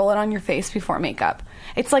if you roll it on your face before makeup.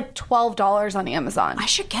 It's like $12 on Amazon. I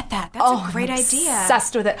should get that. That's a great I'm idea.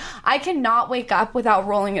 Obsessed with it. I cannot wake up without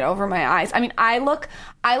rolling it over my eyes. I mean, I look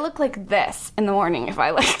like this in the morning if I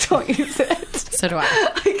like don't use it. So do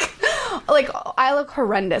I. like I look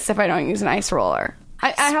horrendous if I don't use an ice roller.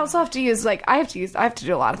 I also have to use I have to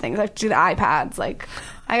do a lot of things. I have to do the iPads. Like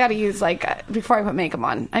I got to use before I put makeup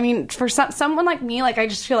on. I mean, for someone like me, like I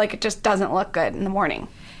just feel like it just doesn't look good in the morning.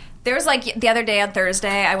 There was the other day on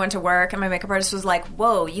Thursday, I went to work and my makeup artist was like,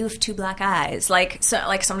 "Whoa, you have 2 black eyes."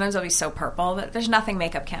 Sometimes I'll be so purple, but there's nothing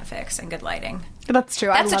makeup can't fix and good lighting. That's true.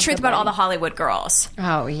 That's the truth about all the Hollywood girls.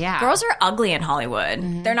 Oh, yeah. Girls are ugly in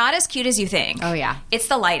Hollywood. They're not as cute as you think. Oh, yeah. It's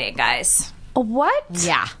the lighting, guys. What?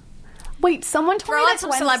 Yeah. Wait, someone told me Throw out that some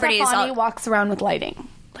Gwen celebrities. Stefani walks around with lighting,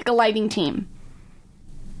 like a lighting team.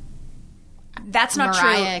 That's not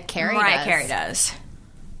Mariah true. Carey Mariah does. Carey does.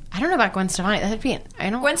 I don't know about Gwen Stefani. That'd be.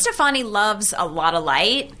 I don't. Gwen Stefani loves a lot of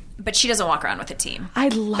light, but she doesn't walk around with a team. I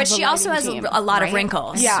love But she a also has lighting team. a lot of Right?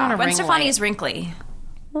 wrinkles. Yeah. wanna Gwen ring Stefani light. is wrinkly.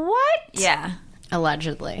 What? Yeah.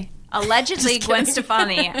 Allegedly. Allegedly, Gwen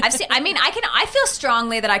Stefani. I feel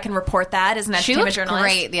strongly that I can report that as an She entertainment looked journalist.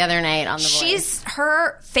 great the other night on The Voice. She's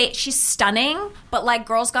her face. She's stunning, but like,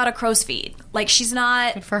 girl's got a crow's feet. Like, she's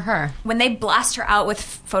not. Good for her. When they blast her out with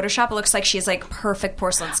Photoshop, it looks like she has like perfect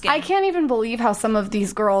porcelain skin. I can't even believe how some of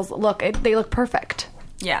these girls look. They look perfect.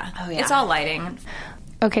 Yeah. Oh, yeah. It's all lighting.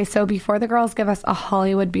 Okay, so before the girls give us a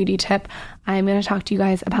Hollywood beauty tip, I'm going to talk to you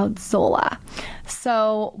guys about Zola.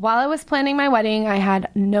 So while I was planning my wedding, I had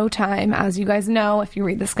no time. As you guys know, if you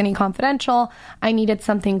read the Skinny Confidential, I needed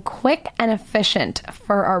something quick and efficient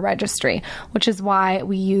for our registry, which is why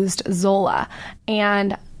we used Zola.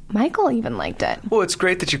 And Michael even liked it. Well, it's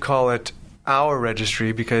great that you call it our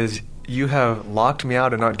registry because you have locked me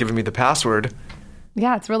out and not given me the password.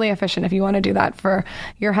 Yeah, it's really efficient. If you want to do that for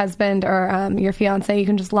your husband or your fiance, you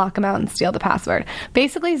can just lock them out and steal the password.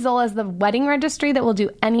 Basically, Zola is the wedding registry that will do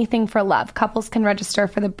anything for love. Couples can register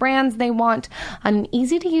for the brands they want on an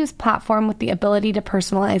easy-to-use platform with the ability to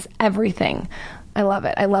personalize everything. I love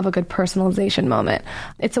it. I love a good personalization moment.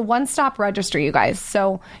 It's a one-stop registry, you guys.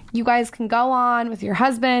 So you guys can go on with your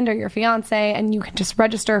husband or your fiance and you can just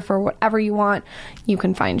register for whatever you want. You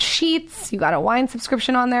can find sheets. You got a wine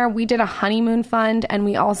subscription on there. We did a honeymoon fund and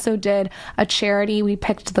we also did a charity. We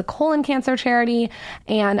picked the colon cancer charity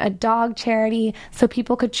and a dog charity so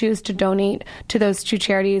people could choose to donate to those two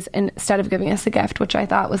charities instead of giving us a gift, which I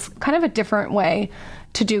thought was kind of a different way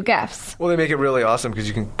to do gifts. Well, they make it really awesome because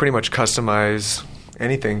you can pretty much customize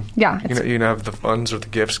anything. Yeah, You can have the funds or the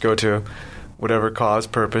gifts go to whatever cause,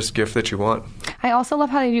 purpose, gift that you want. I also love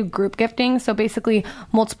how they do group gifting. So basically,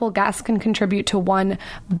 multiple guests can contribute to one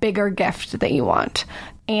bigger gift that you want.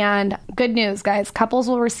 And good news, guys, couples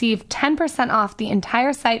will receive 10% off the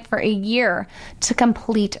entire site for a year to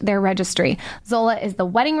complete their registry. Zola is the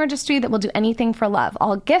wedding registry that will do anything for love.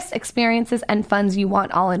 All gifts, experiences, and funds you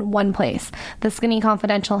want all in one place. The Skinny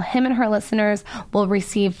Confidential, him and her listeners will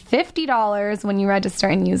receive $50 when you register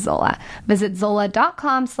and use Zola. Visit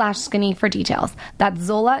Zola.com/skinny for details. That's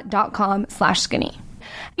Zola.com/skinny.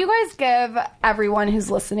 You guys give everyone who's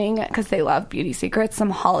listening, because they love beauty secrets, some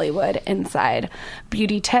Hollywood inside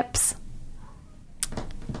beauty tips.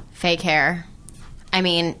 Fake hair. I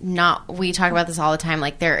mean, we talk about this all the time.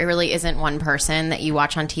 Like, there really isn't one person that you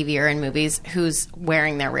watch on TV or in movies who's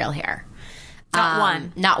wearing their real hair.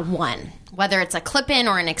 Not one. Whether it's a clip-in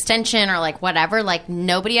or an extension or, like, whatever, like,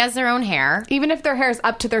 nobody has their own hair. Even if their hair is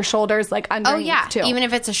up to their shoulders, like, underneath, too. Even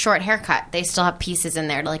if it's a short haircut, they still have pieces in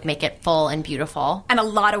there to, like, make it full and beautiful. And a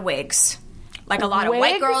lot of wigs. Like a lot of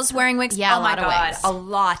white girls wearing wigs. Yeah, oh a my lot of God, wigs. a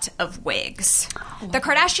lot of wigs. The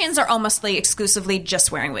Kardashians are almost exclusively just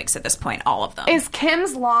wearing wigs at this point, all of them. Is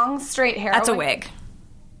Kim's long, straight hair That's a wig.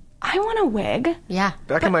 I want a wig. Yeah.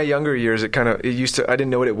 Back in my younger years, it used to, I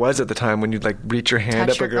didn't know what it was at the time when you'd like reach your hand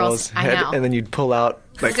Touch up your a girl's girl's- I head know. and then you'd pull out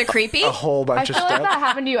like Is it creepy? a whole I bunch of feel like stuff. that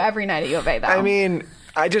happened to you every night at U of A, though. I mean,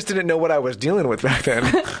 I just didn't know what I was dealing with back then.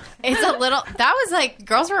 It's a little... That was, like...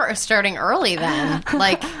 Girls were starting early then.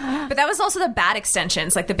 Like... But that was also the bad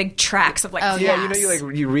extensions, like the big tracks of like. Oh, Yeah, yes.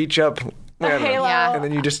 you reach up, I don't know, halo. Yeah. and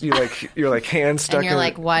then you're like hands stuck. And you're in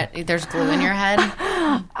like, what? There's glue in your head?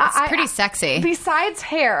 It's pretty sexy. Besides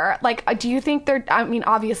hair, like, do you think I mean,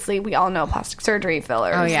 obviously, we all know plastic surgery,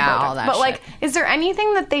 fillers. Oh, yeah, Botox, all that But, like, shit. is there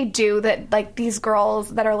anything that they do that, like, these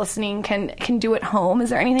girls that are listening can do at home?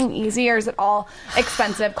 Is there anything easy, or is it all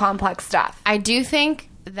expensive, complex stuff? I do think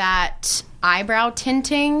that eyebrow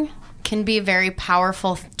tinting can be a very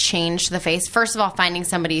powerful change to the face. First of all, finding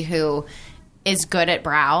somebody who is good at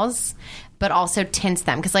brows, but also tints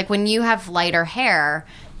them. Because, like, when you have lighter hair,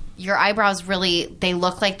 your eyebrows really, they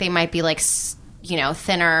look like they might be, like,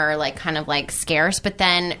 thinner or, like, kind of, like, scarce. But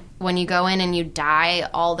then when you go in and you dye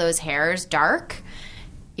all those hairs dark,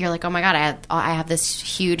 you're like, oh my God, I have this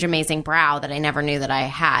huge, amazing brow that I never knew that I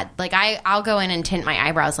had. Like, I'll go in and tint my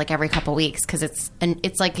eyebrows like every couple weeks because it's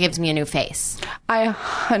like gives me a new face. I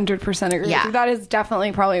 100% agree Yeah. with you. That is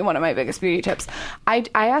definitely probably one of my biggest beauty tips. I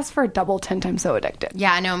asked for a double tint. I'm so addicted.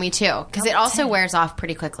 Yeah, I know, me too. Because it also wears off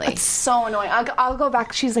pretty quickly. It's so annoying. I'll go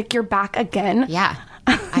back. She's like, you're back again? Yeah,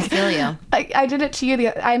 I feel you. I did it to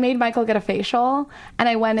you. I made Michael get a facial, and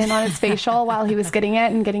I went in on his facial while he was getting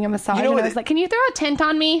it and getting a massage. You know and what I was like, can you throw a tint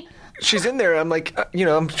on me? She's in there. I'm like,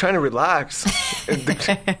 I'm trying to relax.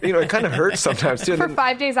 It kind of hurts sometimes too. And For then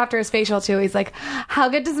 5 days after his facial, too, he's like, how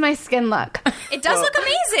good does my skin look? It does look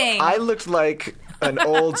amazing. I looked like an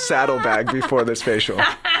old saddlebag before this facial.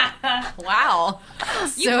 Wow,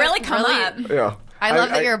 you've really come up. Yeah. I love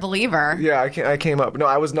that you're a believer. Yeah, I came up. No,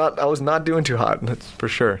 I was not doing too hot. That's for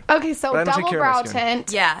sure. Okay, so But I don't take double care of my brow skin.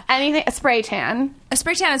 tint. Yeah. Anything, a spray tan. A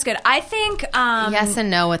spray tan is good. I think Yes and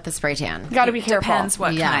no with the spray tan. Got to be careful. depends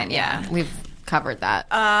what kind. Yeah. We've covered that.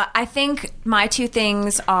 I think my two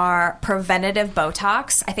things are preventative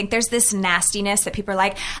Botox. I think there's this nastiness that people are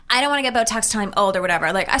like, I don't want to get Botox till I'm old or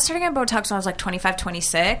whatever. Like, I started getting Botox when I was like 25,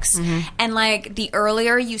 26. And like the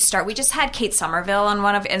earlier you start, we just had Kate Somerville on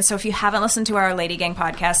one of, and so if you haven't listened to our LadyGang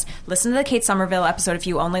podcast, listen to the Kate Somerville episode if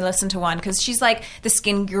you only listen to one, because she's like the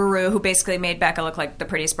skin guru who basically made Becca look like the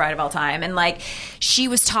prettiest bride of all time. And like, she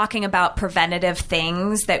was talking about preventative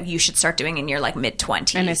things that you should start doing in your like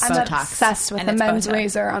mid-20s. And it's I'm Botox. obsessed with And the it's men's Botox.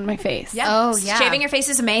 razor on my face. Yeah. Oh, yeah. Shaving your face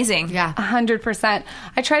is amazing. Yeah. 100%.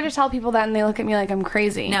 I try to tell people that and they look at me like I'm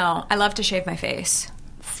crazy. No, I love to shave my face.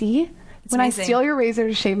 See? When amazing. I steal your razor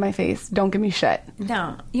to shave my face, don't give me shit.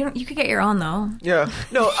 No, you could get your own though. Yeah.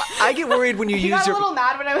 No, I get worried when you You use got a your. little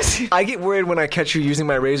mad when I was... I get worried when I catch you using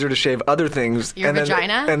my razor to shave other things. Your and then,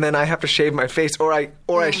 vagina? And then I have to shave my face, or I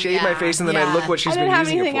shave my yeah, face and then yeah. I look what she's I didn't been have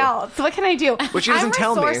using anything it for. else. What can I do? But she doesn't I'm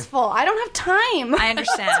tell me. resourceful. I don't have time. I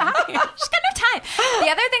understand. She's got no time. The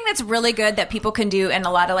other thing that's really good that people can do, and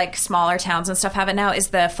a lot of like smaller towns and stuff have it now, is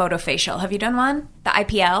the photofacial. Have you done one? The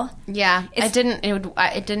IPL? Yeah. It didn't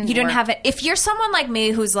You didn't work. have it. If you're someone like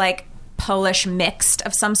me who's like Polish mixed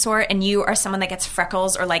of some sort, and you are someone that gets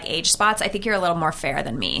freckles or like age spots, I think you're a little more fair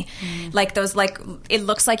than me. Like those, like it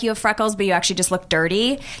looks like you have freckles, but you actually just look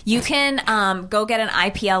dirty. You can go get an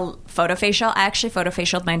IPL photofacial. I actually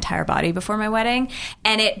photofacialed my entire body before my wedding,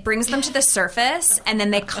 and it brings them to the surface, and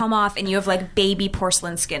then they come off, and you have like baby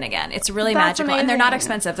porcelain skin again. It's really That's magical, and they're not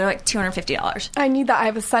amazing. expensive. They're like $250. I need that. I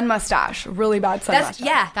have a sun mustache. Really bad sun mustache.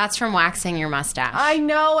 Yeah. That's from waxing your mustache. I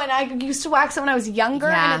know, and I used to wax it when I was younger,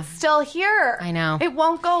 Yeah. and it's still here. I know. It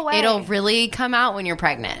won't go away. It'll really come out when you're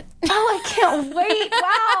pregnant. Oh, I can't wait.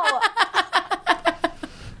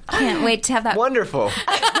 Wow. Can't wait to have that. Wonderful.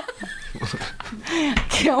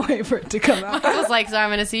 Can't wait for it to come out. I was like, so I'm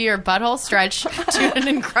going to see your butthole stretch to an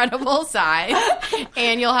incredible size,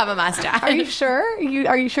 and you'll have a mustache. Are you sure?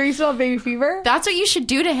 Are you sure you still have baby fever? That's what you should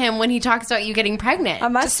do to him when he talks about you getting pregnant. A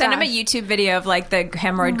mustache. Just send him a YouTube video of like the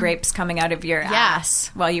hemorrhoid grapes coming out of your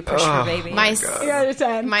ass while you push for baby. My Out of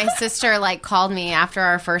 10. my sister like called me after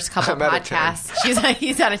our first couple I'm at a 10. podcasts. She's like,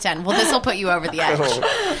 he's out of 10. Well, this will put you over the edge.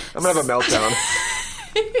 I'm gonna have a meltdown.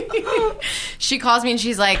 She calls me and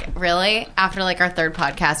she's like, really? After like our third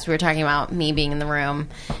podcast, we were talking about me being in the room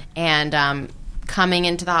and coming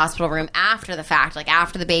into the hospital room after the fact, like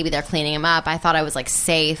after the baby, they're cleaning him up. I thought I was like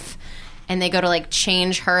safe. And they go to like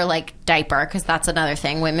change her like diaper, because that's another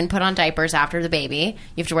thing. Women put on diapers after the baby.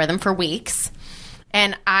 You have to wear them for weeks.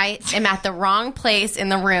 And I am at the wrong place in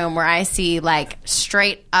the room where I see like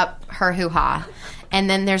straight up her hoo-ha. And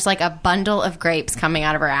then there's like a bundle of grapes coming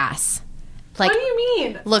out of her ass. Like, What do you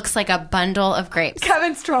mean? looks like a bundle of grapes.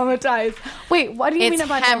 Kevin's traumatized. Wait, what do you It's mean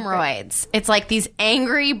about hemorrhoids. It's like these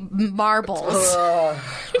angry marbles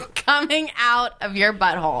coming out of your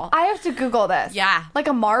butthole. I have to Google this. Yeah. Like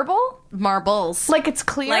a marble? Marbles. Like it's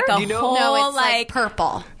clear? like a You know- whole no, it's like like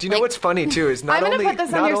purple. Do you know what's funny too? Is not I'm gonna only put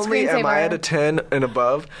this on not your only am I screensaver. at a 10 and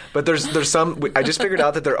above, but there's some. I just figured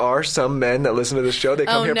out that there are some men that listen to this show. They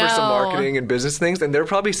come Oh, here for some no. marketing and business things, and they're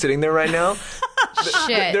probably sitting there right now.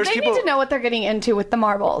 Shit. There's They people. need to know what they're getting into with the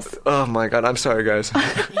marbles. Oh my god! I'm sorry, guys.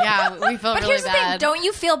 Yeah, we feel But really here's the bad. thing: don't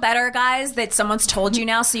you feel better, guys, that someone's told you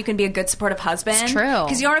now, so you can be a good supportive husband? It's true.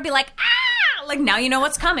 Because you don't want to be like, like now you know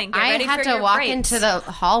what's coming. Get I ready had for to your walk grapes. into the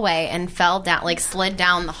hallway and fell down, like slid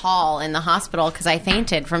down the hall in the hospital because I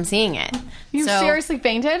fainted from seeing it. You So, seriously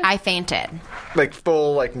fainted? I fainted. Like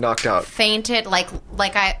full, like knocked out. Fainted, like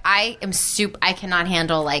I am I cannot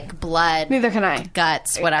handle like blood, Neither can I.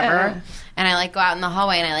 guts, whatever. And I like go out in the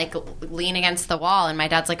hallway and I like lean against the wall and my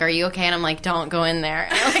dad's like, "Are you okay?" And I'm like, "Don't go in there."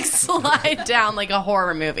 And I like slide down like a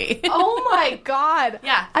horror movie. Oh my god.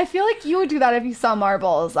 Yeah. I feel like you would do that if you saw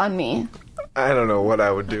marbles on me. I don't know what I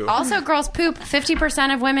would do. Also, girls poop.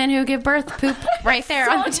 50% of women who give birth poop right there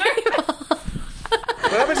on the table.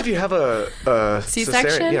 What happens if you have a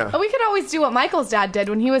C-section? cesarean? Yeah. Oh, we could always do what Michael's dad did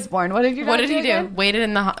when he was born. What did your dad What did he do? again? Waited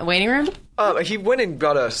in the waiting room? He went and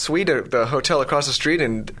got a suite at the hotel across the street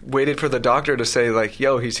and waited for the doctor to say like,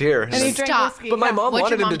 "Yo, he's here." And he drank Stop. whiskey. But my Yeah. mom What'd wanted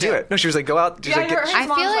your him mom to do do? it. No, she was like, "Go out." She's Yeah, like, her- "Get-" I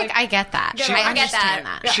mom's feel like like- I get that. Get I out. I get understand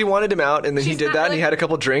that. that. She wanted him out, and then he She's did not that, and he really- had a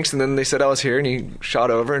couple drinks, and then they said I was here, and he shot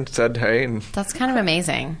over and said, "Hey." And That's kind of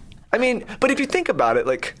amazing. I mean, but if you think about it,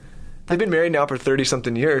 like they've been married now for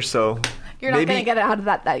 30-something years, so You're not going to get it out of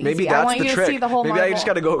that easy. Maybe that's I want the you trick. to see the whole maybe marble. I just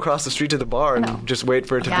got to go across the street to the bar and just wait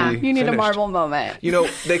for it to be You need finished. a marble moment. You know,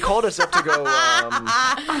 they called us up to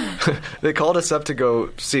go. They called us up to go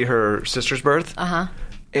see her sister's birth.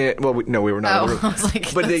 And, well, we were not. Oh, I was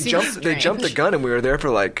like, but that they jumped the gun, and we were there for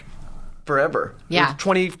like forever. Yeah. It was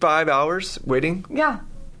 25 hours waiting. Yeah.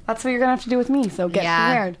 That's what you're going to have to do with me, so get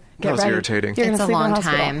prepared. Get That was ready. irritating. You're It's gonna a sleep in long the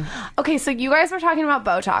hospital. time. Okay, so you guys were talking about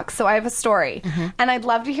Botox, so I have a story. And I'd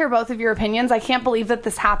love to hear both of your opinions. I can't believe that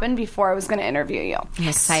this happened before I was going to interview you. I'm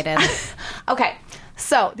excited. Okay,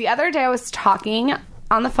 so the other day I was talking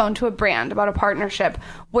on the phone to a brand about a partnership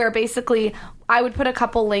where basically I would put a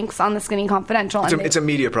couple links on the Skinny Confidential. It's a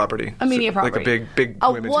media property. A media property. Like a big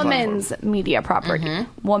a women's woman's platform. media property.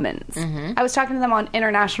 Woman's. I was talking to them on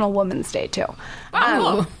International Women's Day, too.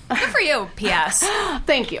 Oh, good for you, P.S.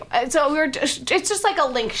 Thank you. So it's just like a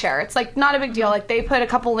link share. It's like not a big deal. Like they put a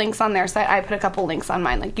couple links on their site. I put a couple links on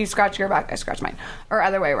mine. Like you scratch your back, I scratch mine. Or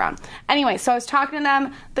other way around. Anyway, so I was talking to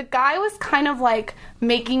them. The guy was kind of like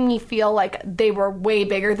making me feel like they were way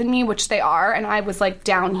bigger than me, which they are. And I was like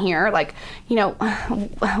down here, like, you know,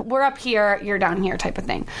 we're up here, you're down here type of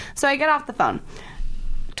thing. So I get off the phone.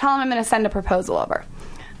 Tell him I'm going to send a proposal over.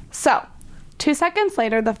 So 2 seconds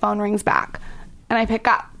later, the phone rings back. And I pick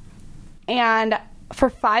up. And for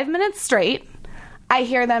 5 minutes straight, I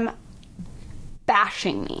hear them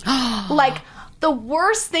bashing me. Like, the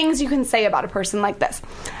worst things you can say about a person like this.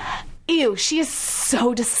 Ew, she is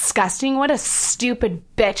so disgusting. What a stupid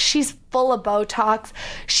bitch. She's full of Botox.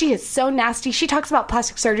 She is so nasty. She talks about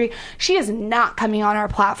plastic surgery. She is not coming on our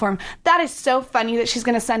platform. That is so funny that she's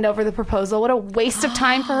going to send over the proposal. What a waste of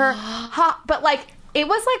time for her. But, like, it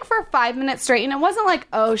was, like, for 5 minutes straight. And it wasn't like,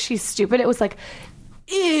 oh, she's stupid. It was like,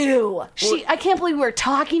 ew. I can't believe we were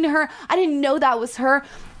talking to her. I didn't know that was her.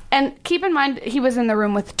 And keep in mind, he was in the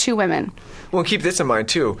room with 2 women. Well, keep this in mind,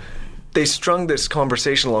 too. They strung this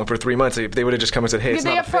conversation along for 3 months. If they would have just come and said, hey, it's They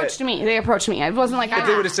not a fit. They approached me. It wasn't like If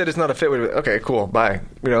they would have said it's not a fit, we'd have been, okay, cool, bye.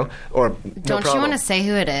 You know? Or no Don't problem. you want to say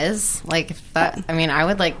who it is? Like, if that, I mean, I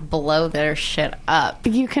would like blow their shit up.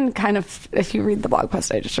 You can kind of, if you read the blog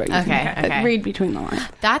post I just wrote, you can read between the lines.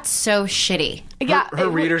 That's so shitty. Yeah, Her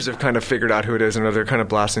readers have kind of figured out who it is, and they're kind of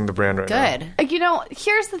blasting the brand right now. Good. You know,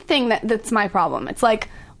 here's the thing that's my problem. It's like,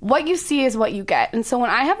 what you see is what you get. And so when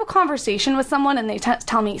I have a conversation with someone and they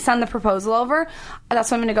tell me, send the proposal over, that's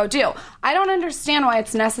what I'm going to go do. I don't understand why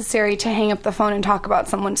it's necessary to hang up the phone and talk about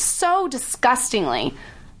someone so disgustingly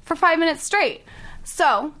for 5 minutes straight.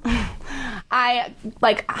 So I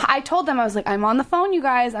told them, I was like, I'm on the phone, you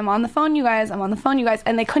guys. I'm on the phone, you guys. I'm on the phone, you guys.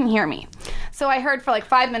 And they couldn't hear me. So I heard for like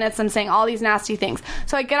 5 minutes them saying all these nasty things.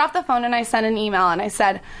 So I get off the phone and I sent an email and I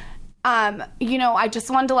said, you know, I just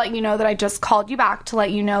wanted to let you know that I just called you back to let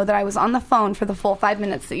you know that I was on the phone for the full 5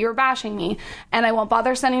 minutes that you were bashing me, and I won't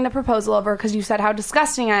bother sending the proposal over because you said how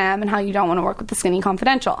disgusting I am and how you don't want to work with the Skinny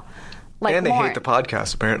Confidential. Like, And they Lauren. hate the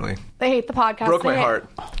podcast, apparently. They hate the podcast. Broke my They hate-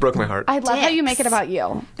 heart. Broke my heart. I love how you make it about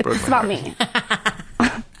you. Broke It's my about heart.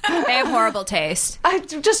 me. They have horrible taste.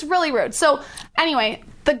 Just really rude. So anyway,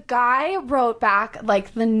 the guy wrote back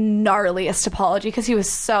like the gnarliest apology because he was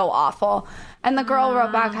so awful. And the girl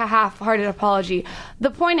wrote back a half-hearted apology.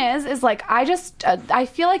 The point is like, I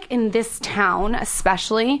feel like in this town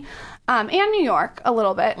especially, and New York a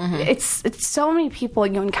little bit, it's so many people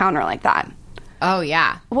you encounter like that. Oh,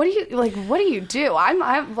 yeah. What do you do?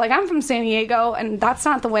 I'm from San Diego, and that's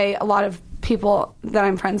not the way a lot of people that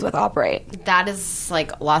I'm friends with operate. That is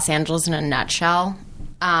like Los Angeles in a nutshell.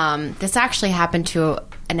 This actually happened to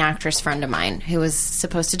an actress friend of mine who was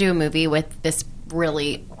supposed to do a movie with this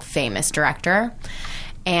really famous director.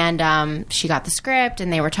 And she got the script,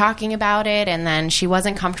 and they were talking about it, and then she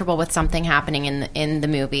wasn't comfortable with something happening in the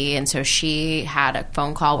movie, and so she had a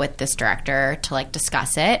phone call with this director to like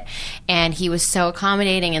discuss it. And he was so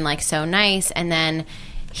accommodating and like so nice, and then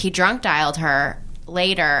he drunk dialed her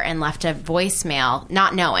later and left a voicemail,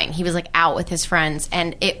 not knowing. He was like out with his friends,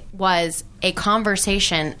 and it was a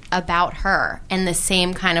conversation about her and the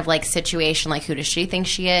same kind of like situation, like who does she think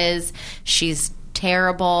she is? She's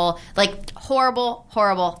terrible, like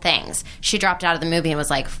horrible things. She dropped out of the movie and was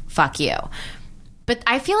like, fuck you. But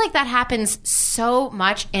I feel like that happens so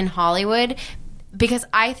much in Hollywood because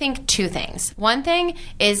I think 2 things. One thing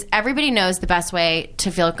is everybody knows the best way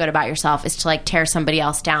to feel good about yourself is to like tear somebody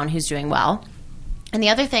else down who's doing well. And the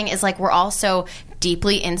other thing is like we're all so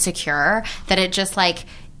deeply insecure that it just like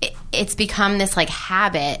it's become this like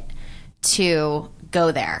habit to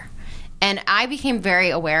go there. And I became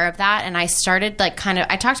very aware of that, and I started like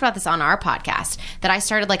I talked about this on our podcast, that I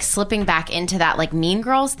started like slipping back into that like Mean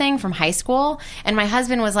Girls thing from high school. And my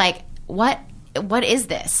husband was like, what what is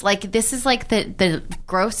this? Like, this is like the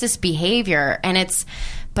grossest behavior, and it's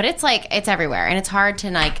like, it's everywhere, and it's hard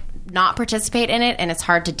to like not participate in it, and it's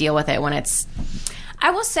hard to deal with it when it's...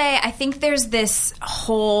 I will say, I think there's this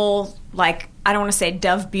whole, like, I don't want to say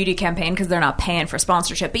Dove Beauty campaign because they're not paying for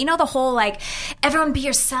sponsorship, but you know, the whole, like, everyone be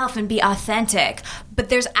yourself and be authentic. But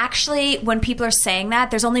there's actually, when people are saying that,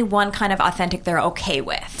 there's only one kind of authentic they're okay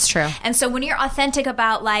with. It's true. And so when you're authentic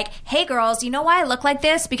about, like, hey girls, you know why I look like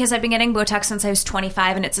this? Because I've been getting Botox since I was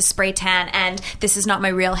 25 and it's a spray tan and this is not my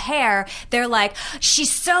real hair. They're like,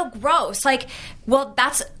 she's so gross. Like, well,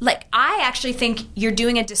 that's, like, I actually think you're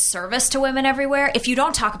doing a disservice to women everywhere if you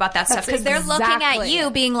don't talk about that stuff, because they're looking at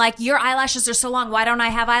you being like, your eyelashes are so long, why don't I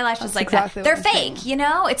have eyelashes like that? They're fake, you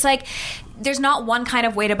know? It's like, there's not one kind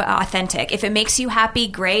of way to be authentic. If it makes you happy,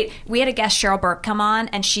 great. We had a guest, Cheryl Burke, come on,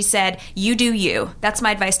 and she said, you do you. That's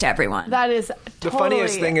my advice to everyone. That is the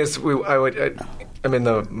funniest thing is I'm in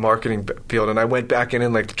the marketing field, and I went back in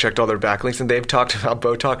and like checked all their backlinks, and they've talked about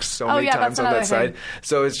Botox so many times on that site.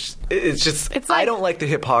 So it's like, I don't like the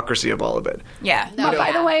hypocrisy of all of it. Yeah. No,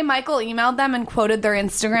 by the way, Michael emailed them and quoted their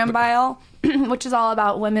Instagram bio, which is all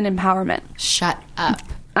about women empowerment. Shut up.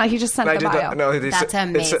 He just sent the bio. That's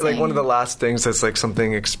amazing. It's like one of the last things that's like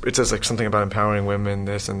something. It says like something about empowering women,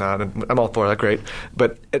 this and that, and I'm all for that, great.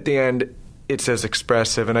 But at the end, it says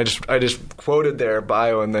expressive, and I just quoted their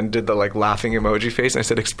bio and then did the like laughing emoji face, and I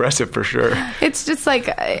said expressive for sure. It's just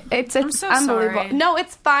like it's so unbelievable. Sorry. No,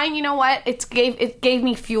 it's fine. You know what? It gave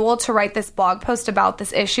me fuel to write this blog post about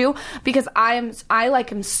this issue, because I am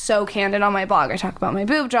so candid on my blog. I talk about my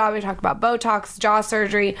boob job, I talk about Botox, jaw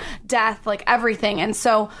surgery, death, like everything. And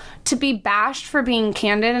so to be bashed for being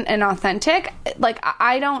candid and authentic, like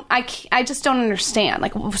I just don't understand.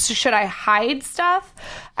 Like, should I hide stuff?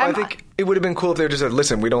 I think it would have been cool if they just said,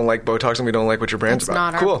 listen, we don't like Botox and we don't like what your brand's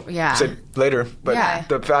about. Cool. Said later. But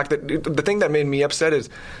the fact that the thing that made me upset is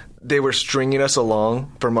they were stringing us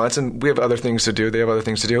along for months, and we have other things to do. They have other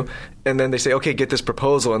things to do. And then they say, okay, get this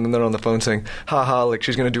proposal. And then they're on the phone saying, haha, like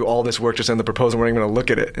she's going to do all this work to send the proposal. We're not even going to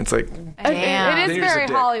look at it. It's like, it is very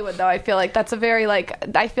Hollywood, though. I feel like that's a very,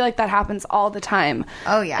 like, I feel like that happens all the time.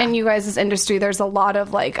 Oh, yeah. In you guys' industry, there's a lot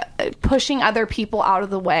of, like, pushing other people out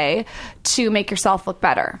of the way to make yourself look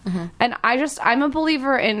better. Mm-hmm. And I'm a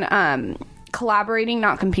believer in collaborating,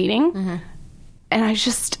 not competing. Mm-hmm. And it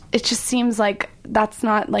just seems like that's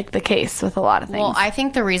not like the case with a lot of things. Well, I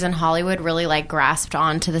think the reason Hollywood really like grasped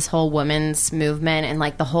onto this whole women's movement and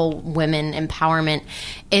like the whole women empowerment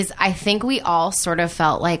is I think we all sort of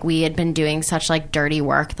felt like we had been doing such like dirty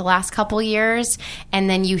work the last couple years. And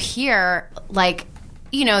then you hear like,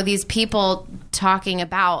 you know, these people talking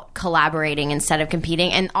about collaborating instead of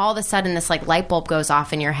competing. And all of a sudden this like light bulb goes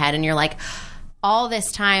off in your head and you're like, all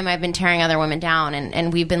this time I've been tearing other women down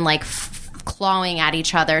and we've been like clawing at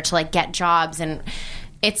each other to like get jobs, and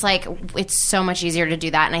it's like it's so much easier to do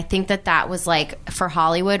that. And I think that was like for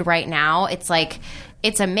Hollywood right now, it's like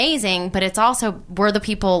it's amazing, but it's also we're the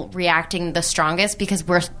people reacting the strongest because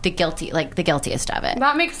we're the guiltiest of it.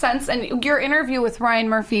 That makes sense. And your interview with Ryan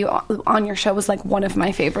Murphy on your show was like one of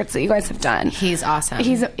my favorites that you guys have done. He's awesome.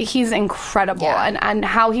 He's incredible, and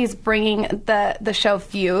how he's bringing the show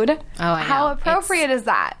Feud. Oh, I know. How appropriate is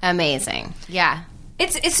that? Amazing. Yeah.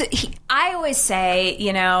 I always say,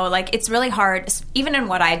 you know, like it's really hard, even in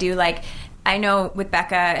what I do, like I know with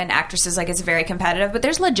Becca and actresses, like it's very competitive, but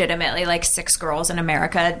there's legitimately like 6 girls in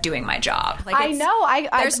America doing my job. Like I know.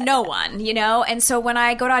 There's no one, you know? And so when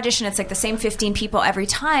I go to audition, it's like the same 15 people every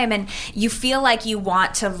time, and you feel like you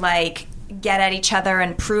want to like get at each other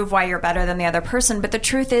and prove why you're better than the other person. But the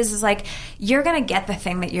truth is like you're going to get the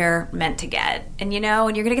thing that you're meant to get. And, you know,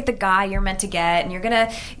 and you're going to get the guy you're meant to get, and you're going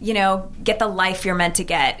to, you know, get the life you're meant to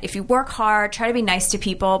get. If you work hard, try to be nice to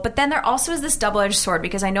people. But then there also is this double-edged sword,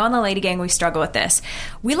 because I know in the LadyGang we struggle with this.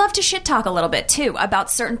 We love to shit talk a little bit too about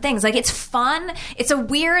certain things. Like it's fun. It's a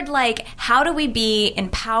weird, like, how do we be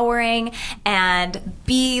empowering and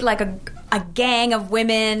be like a gang of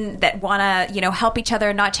women that want to, you know, help each other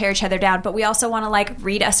and not tear each other down, but we also want to like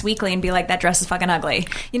read Us Weekly and be like, that dress is fucking ugly.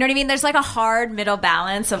 You know what I mean? There's like a hard middle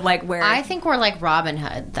balance of like where I think we're like Robin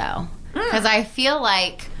Hood though, because I feel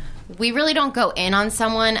like we really don't go in on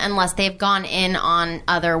someone unless they've gone in on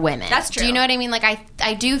other women. That's true. Do you know what I mean? Like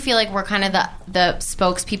I do feel like we're kind of the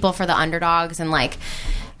spokespeople for the underdogs, and like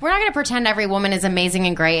we're not going to pretend every woman is amazing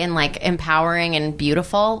and great and like empowering and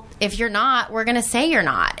beautiful. If you're not, we're going to say you're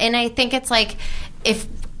not. And I think it's like if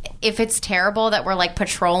it's terrible that we're like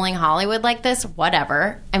patrolling Hollywood like this,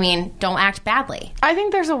 whatever. I mean, don't act badly. I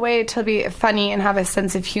think there's a way to be funny and have a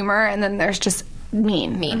sense of humor, and then there's just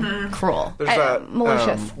mean, cruel. There's that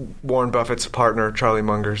malicious. Warren Buffett's partner, Charlie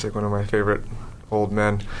Munger's like one of my favorite old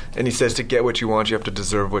man. And he says to get what you want, you have to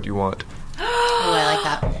deserve what you want. Oh, I like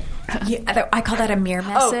that. Yeah, I call that a mirror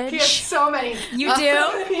message. He has so many. You do?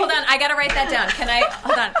 Hold on, I gotta write that down. Can I?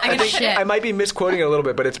 Hold on, I'm gonna Shit. I might be misquoting it a little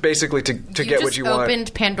bit, but it's basically to get what you want. You just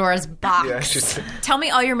opened Pandora's box. Yeah, it's just tell me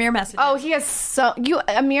all your mirror messages. Oh, he has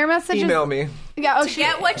a mirror message. email me. Yeah. Oh, to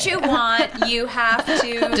get what you want, you have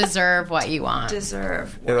to Deserve what you want.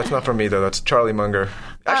 deserve. Yeah, that's not from me though. That's Charlie Munger.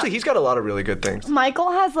 Actually, he's got a lot of really good things. Michael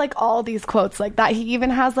has like all these quotes like that. He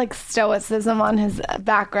even has like stoicism on his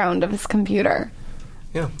background of his computer.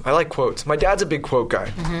 Yeah, I like quotes. My dad's a big quote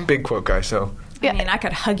guy. Big quote guy. So I mean, I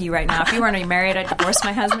could hug you right now. If you weren't married, I'd divorce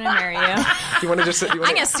my husband and marry you. you want to just? I'm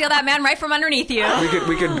gonna steal that man right from underneath you.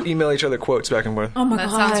 We could email each other quotes back and forth. Oh my That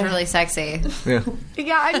god, sounds really sexy. Yeah.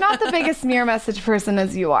 Yeah, I'm not the biggest mirror message person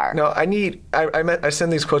as you are. No, I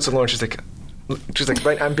send these quotes to Lauren. She's like,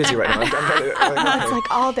 right, I'm busy right now. It's like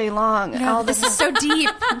all day long. all this is so deep.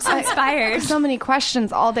 I'm so inspired. So many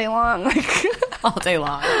questions all day long. All day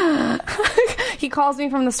long. He calls me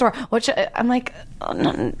from the store, which I'm like, oh,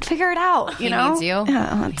 no, figure it out. He know? needs you.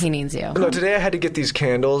 Yeah, He needs you. No, today I had to get these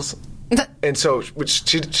candles. And so, which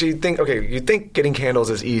she think, okay, you think getting candles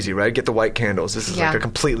is easy, right? Get the white candles. This is like a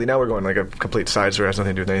completely, now we're going like a complete side story, has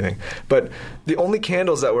nothing to do with anything. But the only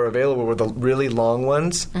candles that were available were the really long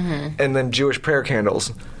ones and then Jewish prayer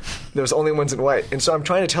candles. There was only ones in white. And so I'm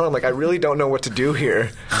trying to tell him, like, I really don't know what to do here.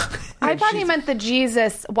 I thought he meant the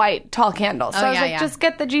Jesus white tall candle. So I was like, just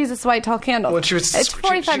get the Jesus white tall candle. Well, it's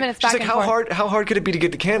 45 minutes back she's like, and forth. how hard could it be to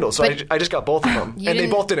get the candles? So I just got both of them. And they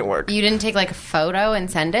both didn't work. You didn't take like a photo and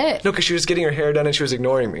send it? No, because she was getting her hair done and she was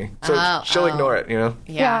ignoring me. So she'll ignore it, you know?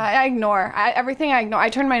 Yeah, I ignore. Everything I ignore. I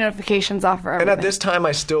turn my notifications off for everything. And at this time,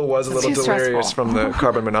 I still was a little delirious stressful. from the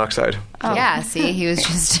carbon monoxide. So. Yeah, see, he was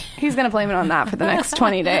just... He's going to blame it on that for the next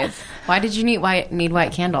 20 days. Why did you need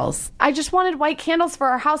white candles? I just wanted white candles for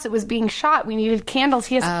our house. It was being shot. We needed candles.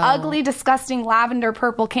 He has ugly, disgusting lavender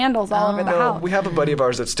purple candles all over the house. We have a buddy of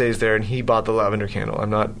ours that stays there, and he bought the lavender candle.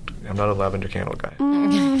 I'm not a lavender candle guy.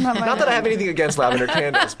 Not that I have anything against lavender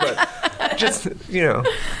candles, but just, you know.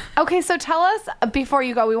 Okay, so tell us, before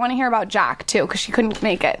you go, we want to hear about Jack, too, because she couldn't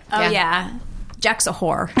make it. Oh, yeah. Jack's a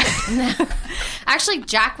whore. Actually,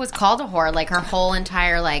 Jack was called a whore, like her whole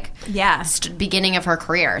entire, beginning of her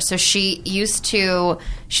career. So she's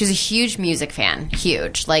a huge music fan,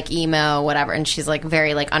 huge, like emo, whatever, and she's like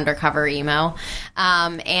very like undercover emo.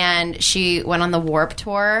 And she went on the Warped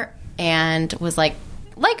Tour and was like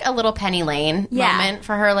a little Penny Lane moment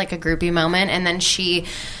for her, like a groupie moment, and then she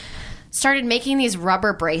started making these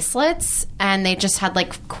rubber bracelets, and they just had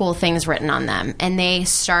like cool things written on them, and they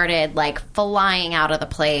started like flying out of the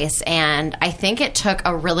place. And I think it took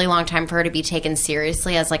a really long time for her to be taken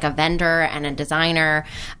seriously as like a vendor and a designer.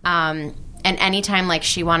 And anytime like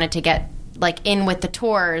she wanted to get like in with the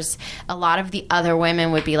tours, a lot of the other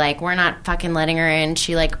women would be like, we're not fucking letting her in.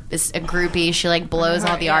 She like is a groupie. She like blows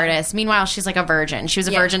all the artists. Meanwhile, she's like a virgin. She was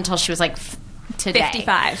a virgin until she was like today.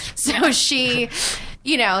 55. So she...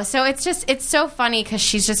 You know, so it's so funny because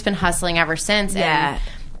she's just been hustling ever since. Yeah.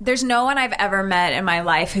 There's no one I've ever met in my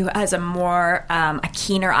life who has a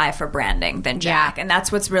keener eye for branding than Jack. And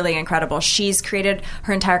that's what's really incredible. She's created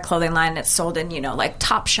her entire clothing line that's sold in, like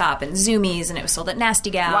Topshop and Zoomies, and it was sold at Nasty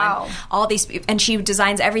Gal. Wow. And all these, and she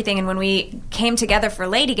designs everything. And when we came together for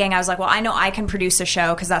LadyGang, I was like, well, I know I can produce a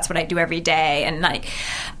show because that's what I do every day. And like...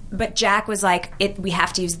 But Jack was like, we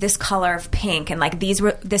have to use this color of pink, and like this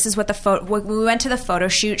is what the photo. When we went to the photo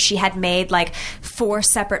shoot, she had made like 4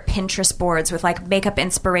 separate Pinterest boards with like makeup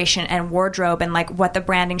inspiration and wardrobe and like what the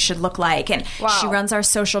branding should look like. And she runs our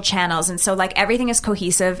social channels, and so like everything is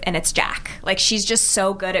cohesive, and it's Jack. Like she's just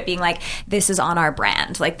so good at being like, this is on our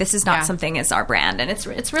brand. Like this is not something it's our brand, and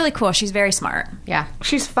it's really cool. She's very smart. Yeah,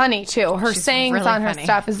 she's funny too. Her sayings really on her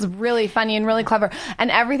stuff is really funny and really clever,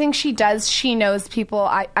 and everything she does, she knows people.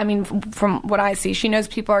 I mean, from what I see, she knows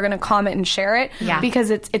people are going to comment and share it because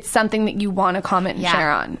it's something that you want to comment and share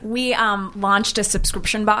on. We launched a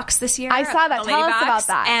subscription box this year. I saw that. Tell us about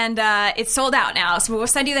that. And it's sold out now, so we'll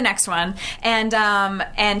send you the next one. And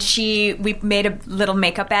we made a little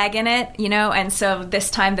makeup bag in it, and so this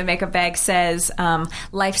time the makeup bag says,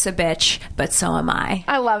 life's a bitch, but so am I.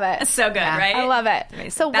 I love it. It's so good, right? I love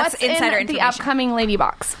it. So that's what's insider in the upcoming Lady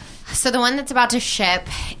Box? So the one that's about to ship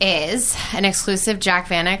is an exclusive Jack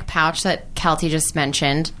Vanek pouch that Keltie just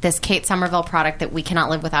mentioned. This Kate Somerville product that we cannot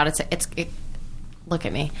live without. look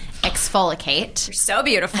at me, exfoliate. You're so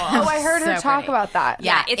beautiful. Oh, I heard her So talk pretty. about that.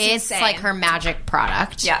 Yeah, it's it's insane. like her magic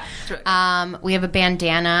product. Yeah. We have a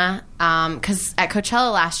bandana because at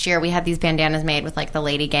Coachella last year we had these bandanas made with like the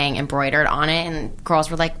LadyGang embroidered on it, and girls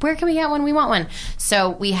were like, "Where can we get one? We want one." So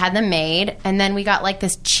we had them made, and then we got like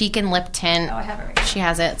this cheek and lip tint. Oh, I have it right here. She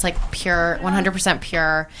has it. It's like pure, 100%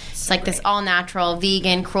 pure. It's like this all natural,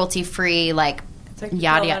 vegan, cruelty free, like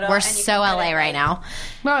yada yada. We're so LA right now.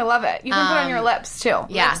 No, I love it. You can put it on your lips too.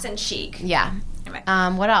 Yeah. Lips and cheek. Yeah. Anyway.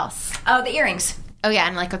 What else? Oh, the earrings. Oh yeah,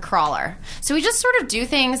 and like a crawler. So we just sort of do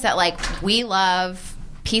things that like we love.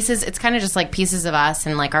 Pieces. It's kind of just like pieces of us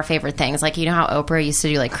and like our favorite things. Like, you know how Oprah used to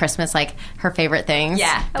do like Christmas, like her favorite things.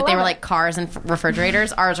 Yeah. But they were like cars and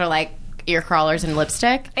refrigerators. Ours are like ear crawlers and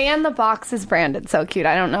lipstick. And the box is branded so cute.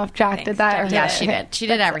 I don't know if Jack did that or Yeah, she did. She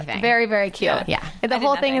did everything. Very, very cute. Yeah. The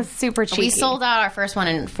whole thing is super cheeky. We sold out our first one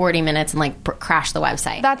in 40 minutes and like crashed the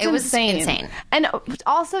website. That's it was insane. And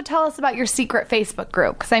also tell us about your secret Facebook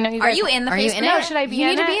group, because I know you Are guys... you in the Are you Facebook? in No, it? should I be You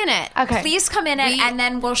in need it? to be in it. Okay. Please come in it, and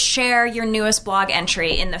then we'll share your newest blog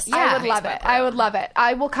entry in this. I would love it. I would love it.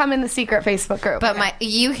 I will come in the secret Facebook group. But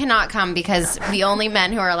you cannot come because the only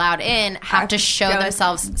men who are allowed in have to show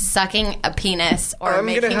themselves sucking a penis or I'm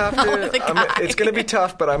making gonna have out with a guy. it's gonna be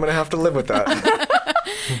tough, but I'm gonna have to live with that.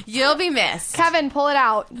 You'll be missed. Kevin, pull it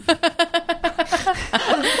out.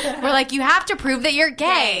 We're like, you have to prove that you're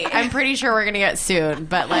gay. I'm pretty sure we're going to get sued,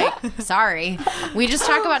 but like, sorry. We just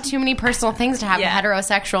talk about too many personal things to have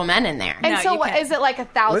heterosexual men in there. And No, so you what, can't. is it like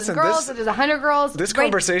 1,000 Listen, girls? this- Is it 100 girls? This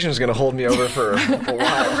conversation is gonna hold me over for a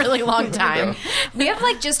while. A really long time. We have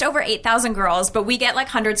like just over 8,000 girls, but we get like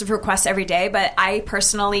hundreds of requests every day. But I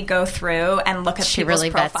personally go through and look at She people's really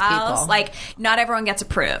vets profiles. people. Like, not everyone gets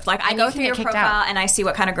approved. Like, I And go you through can your get kicked profile out. and I see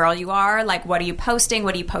what kind of girl you are. Like, what are you posting?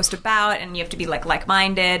 What do you post about? And you have to be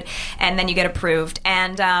like-minded, and then you get approved.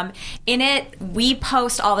 And in it, we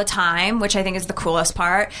post all the time, which I think is the coolest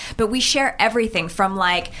part. But we share everything from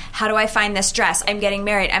like, how do I find this dress? I'm getting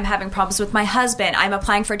married. I'm having problems with my husband. I'm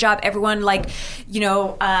applying for a job. Everyone like,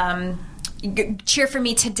 cheer for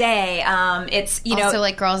me today. It's, Also,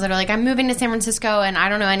 like, girls that are like, I'm moving to San Francisco and I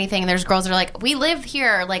don't know anything. There's girls that are like, we live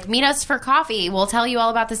here. Like, meet us for coffee. We'll tell you all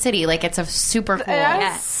about the city. Like, it's a super cool.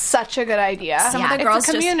 That's such a good idea. Some of the It's girls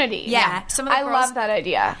a just- community. yeah. Some of the I girls- love that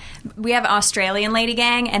idea. we have Australian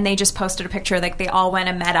LadyGang, and they just posted a picture. Like, they all went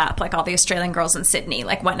and met up. Like, all the Australian girls in Sydney,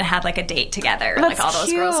 like, went and had like a date together. That's like all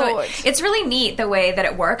those girls. So cute. it's really neat the way that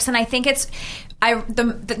it works, and I think it's.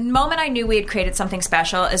 The moment I knew we had created something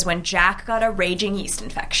special is when Jack got a raging yeast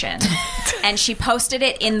infection, and she posted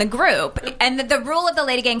it in the group. And the rule of the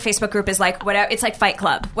LadyGang Facebook group is like, whatever. It's like Fight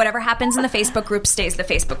Club. Whatever happens in the Facebook group stays the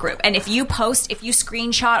Facebook group. And if you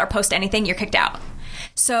screenshot or post anything, you're kicked out.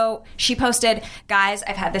 So she posted, guys,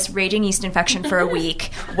 I've had this raging yeast infection for a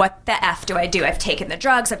week. What the F do I do? I've taken the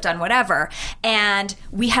drugs. I've done whatever. And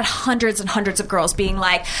we had hundreds and hundreds of girls being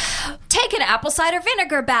like, take an apple cider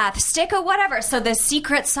vinegar bath, stick a whatever. So the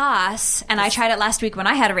secret sauce, and I tried it last week when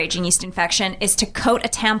I had a raging yeast infection, is to coat a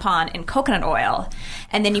tampon in coconut oil.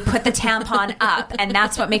 And then you put the tampon up, and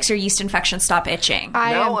that's what makes your yeast infection stop itching. Now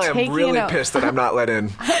I am taking really notes. pissed that I'm not let in.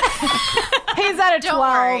 Pays at a 12. Don't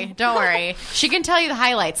worry. Don't worry. She can tell you the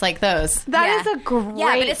highlights like those. That is a great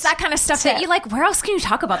Yeah, but it's that kind of stuff that you like, where else can you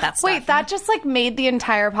talk about that stuff? Wait, that just like made the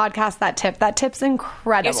entire podcast that tip. That tip's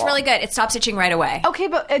incredible. It's really good. It stops itching right away. Okay,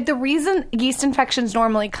 but the reason yeast infections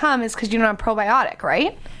normally come is because you don't have probiotic,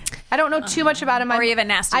 right? I don't know too much about it. Or you have a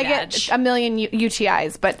nasty I vag. get a million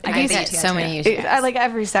UTIs, but I get so many UTIs. I like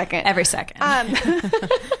every second. Every second.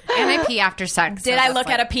 And I pee after sex. Did I look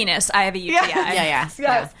at a penis? I have a UTI. Yeah.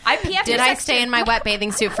 Yes. I pee after Did sex. I stay in my wet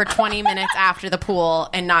bathing suit for 20 minutes after the pool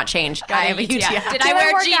and not change? I have a UTI. Did I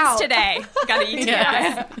wear work jeans out? today? Got a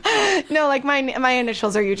UTI. No, like my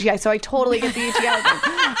initials are UTI, so I totally get the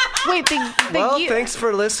UTI thing. Wait, Well, thanks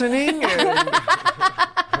for listening.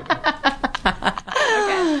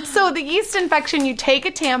 And so the yeast infection, you take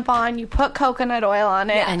a tampon, you put coconut oil on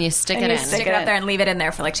it, And you stick it in. Stick it up there and leave it in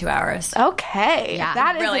there for like 2 hours. Okay, Yeah.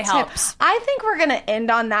 that is Really a tip. helps. I think we're gonna end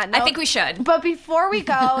on that note. I think we should. But before we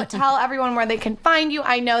go, tell everyone where they can find you.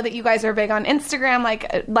 I know that you guys are big on Instagram.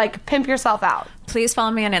 Like pimp yourself out. Please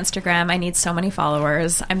follow me on Instagram. I need so many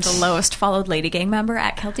followers. I'm the lowest followed LadyGang member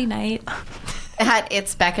at Keltie Night.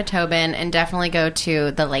 It's Becca Tobin, and definitely go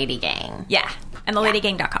to the LadyGang. Yeah. And the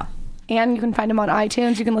LadyGang.com. And you can find them on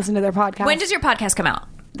iTunes. You can listen to their podcast. When does your podcast come out?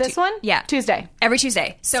 This one? Yeah. Tuesday. Every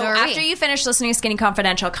Tuesday. So are after we. you finish listening to Skinny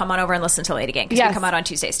Confidential, come on over and listen to LadyGang because Yes. we come out on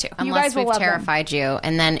Tuesdays too. You Unless guys will we've love them. terrified you,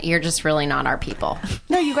 and then you're just really not our people.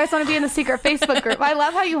 No, you guys want to be in the secret Facebook group. I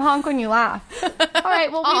love how you honk when you laugh. All right,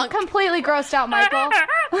 well, we've completely grossed out Michael.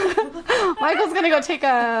 Michael's going to go take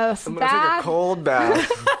a I'm gonna take a cold bath.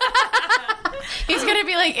 He's going to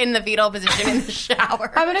be like in the fetal position in the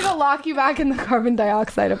shower. I'm going to go lock you back in the carbon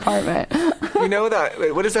dioxide apartment. You know that?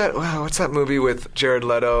 Wait, what is that? Wow, what's that movie with Jared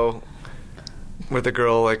Leto? Where the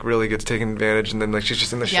girl like really gets taken advantage, and then like she's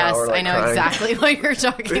just in the Yes, shower. Like, I know crying. exactly what you're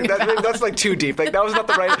talking about. That's like too deep. Like that was not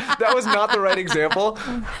the right example.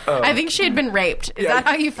 I think she had been raped. Is that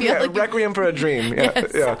how you feel? Yeah, Like Requiem for a Dream. Yeah,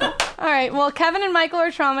 Yes. yeah. All right, well, Kevin and Michael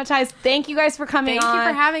are traumatized. Thank you guys for coming Thank on. you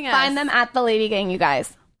for having us. Find them at the Lady Gang, you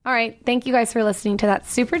guys. All right, thank you guys for listening to that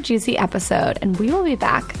super juicy episode, and we will be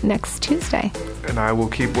back next Tuesday. And I will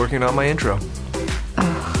keep working on my intro.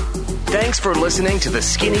 Thanks for listening to The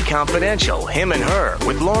Skinny Confidential, Him and Her,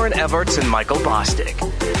 with Lauren Everts and Michael Bosstick.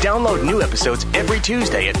 Download new episodes every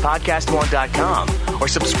Tuesday at podcastone.com or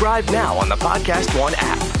subscribe now on the Podcast One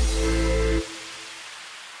app.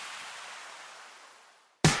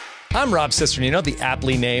 I'm Rob Cisternino, the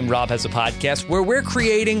aptly named Rob Has a Podcast, where we're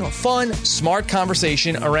creating fun, smart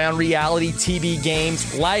conversation around reality TV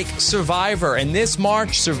games like Survivor. And this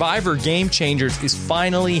March, Survivor Game Changers is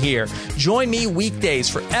finally here. Join me weekdays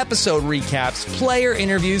for episode recaps, player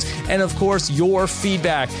interviews, and of course, your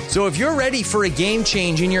feedback. So if you're ready for a game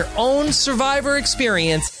change in your own Survivor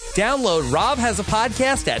experience, download Rob Has a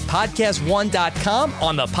Podcast at podcastone.com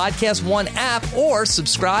on the Podcast One app or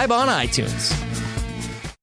subscribe on iTunes.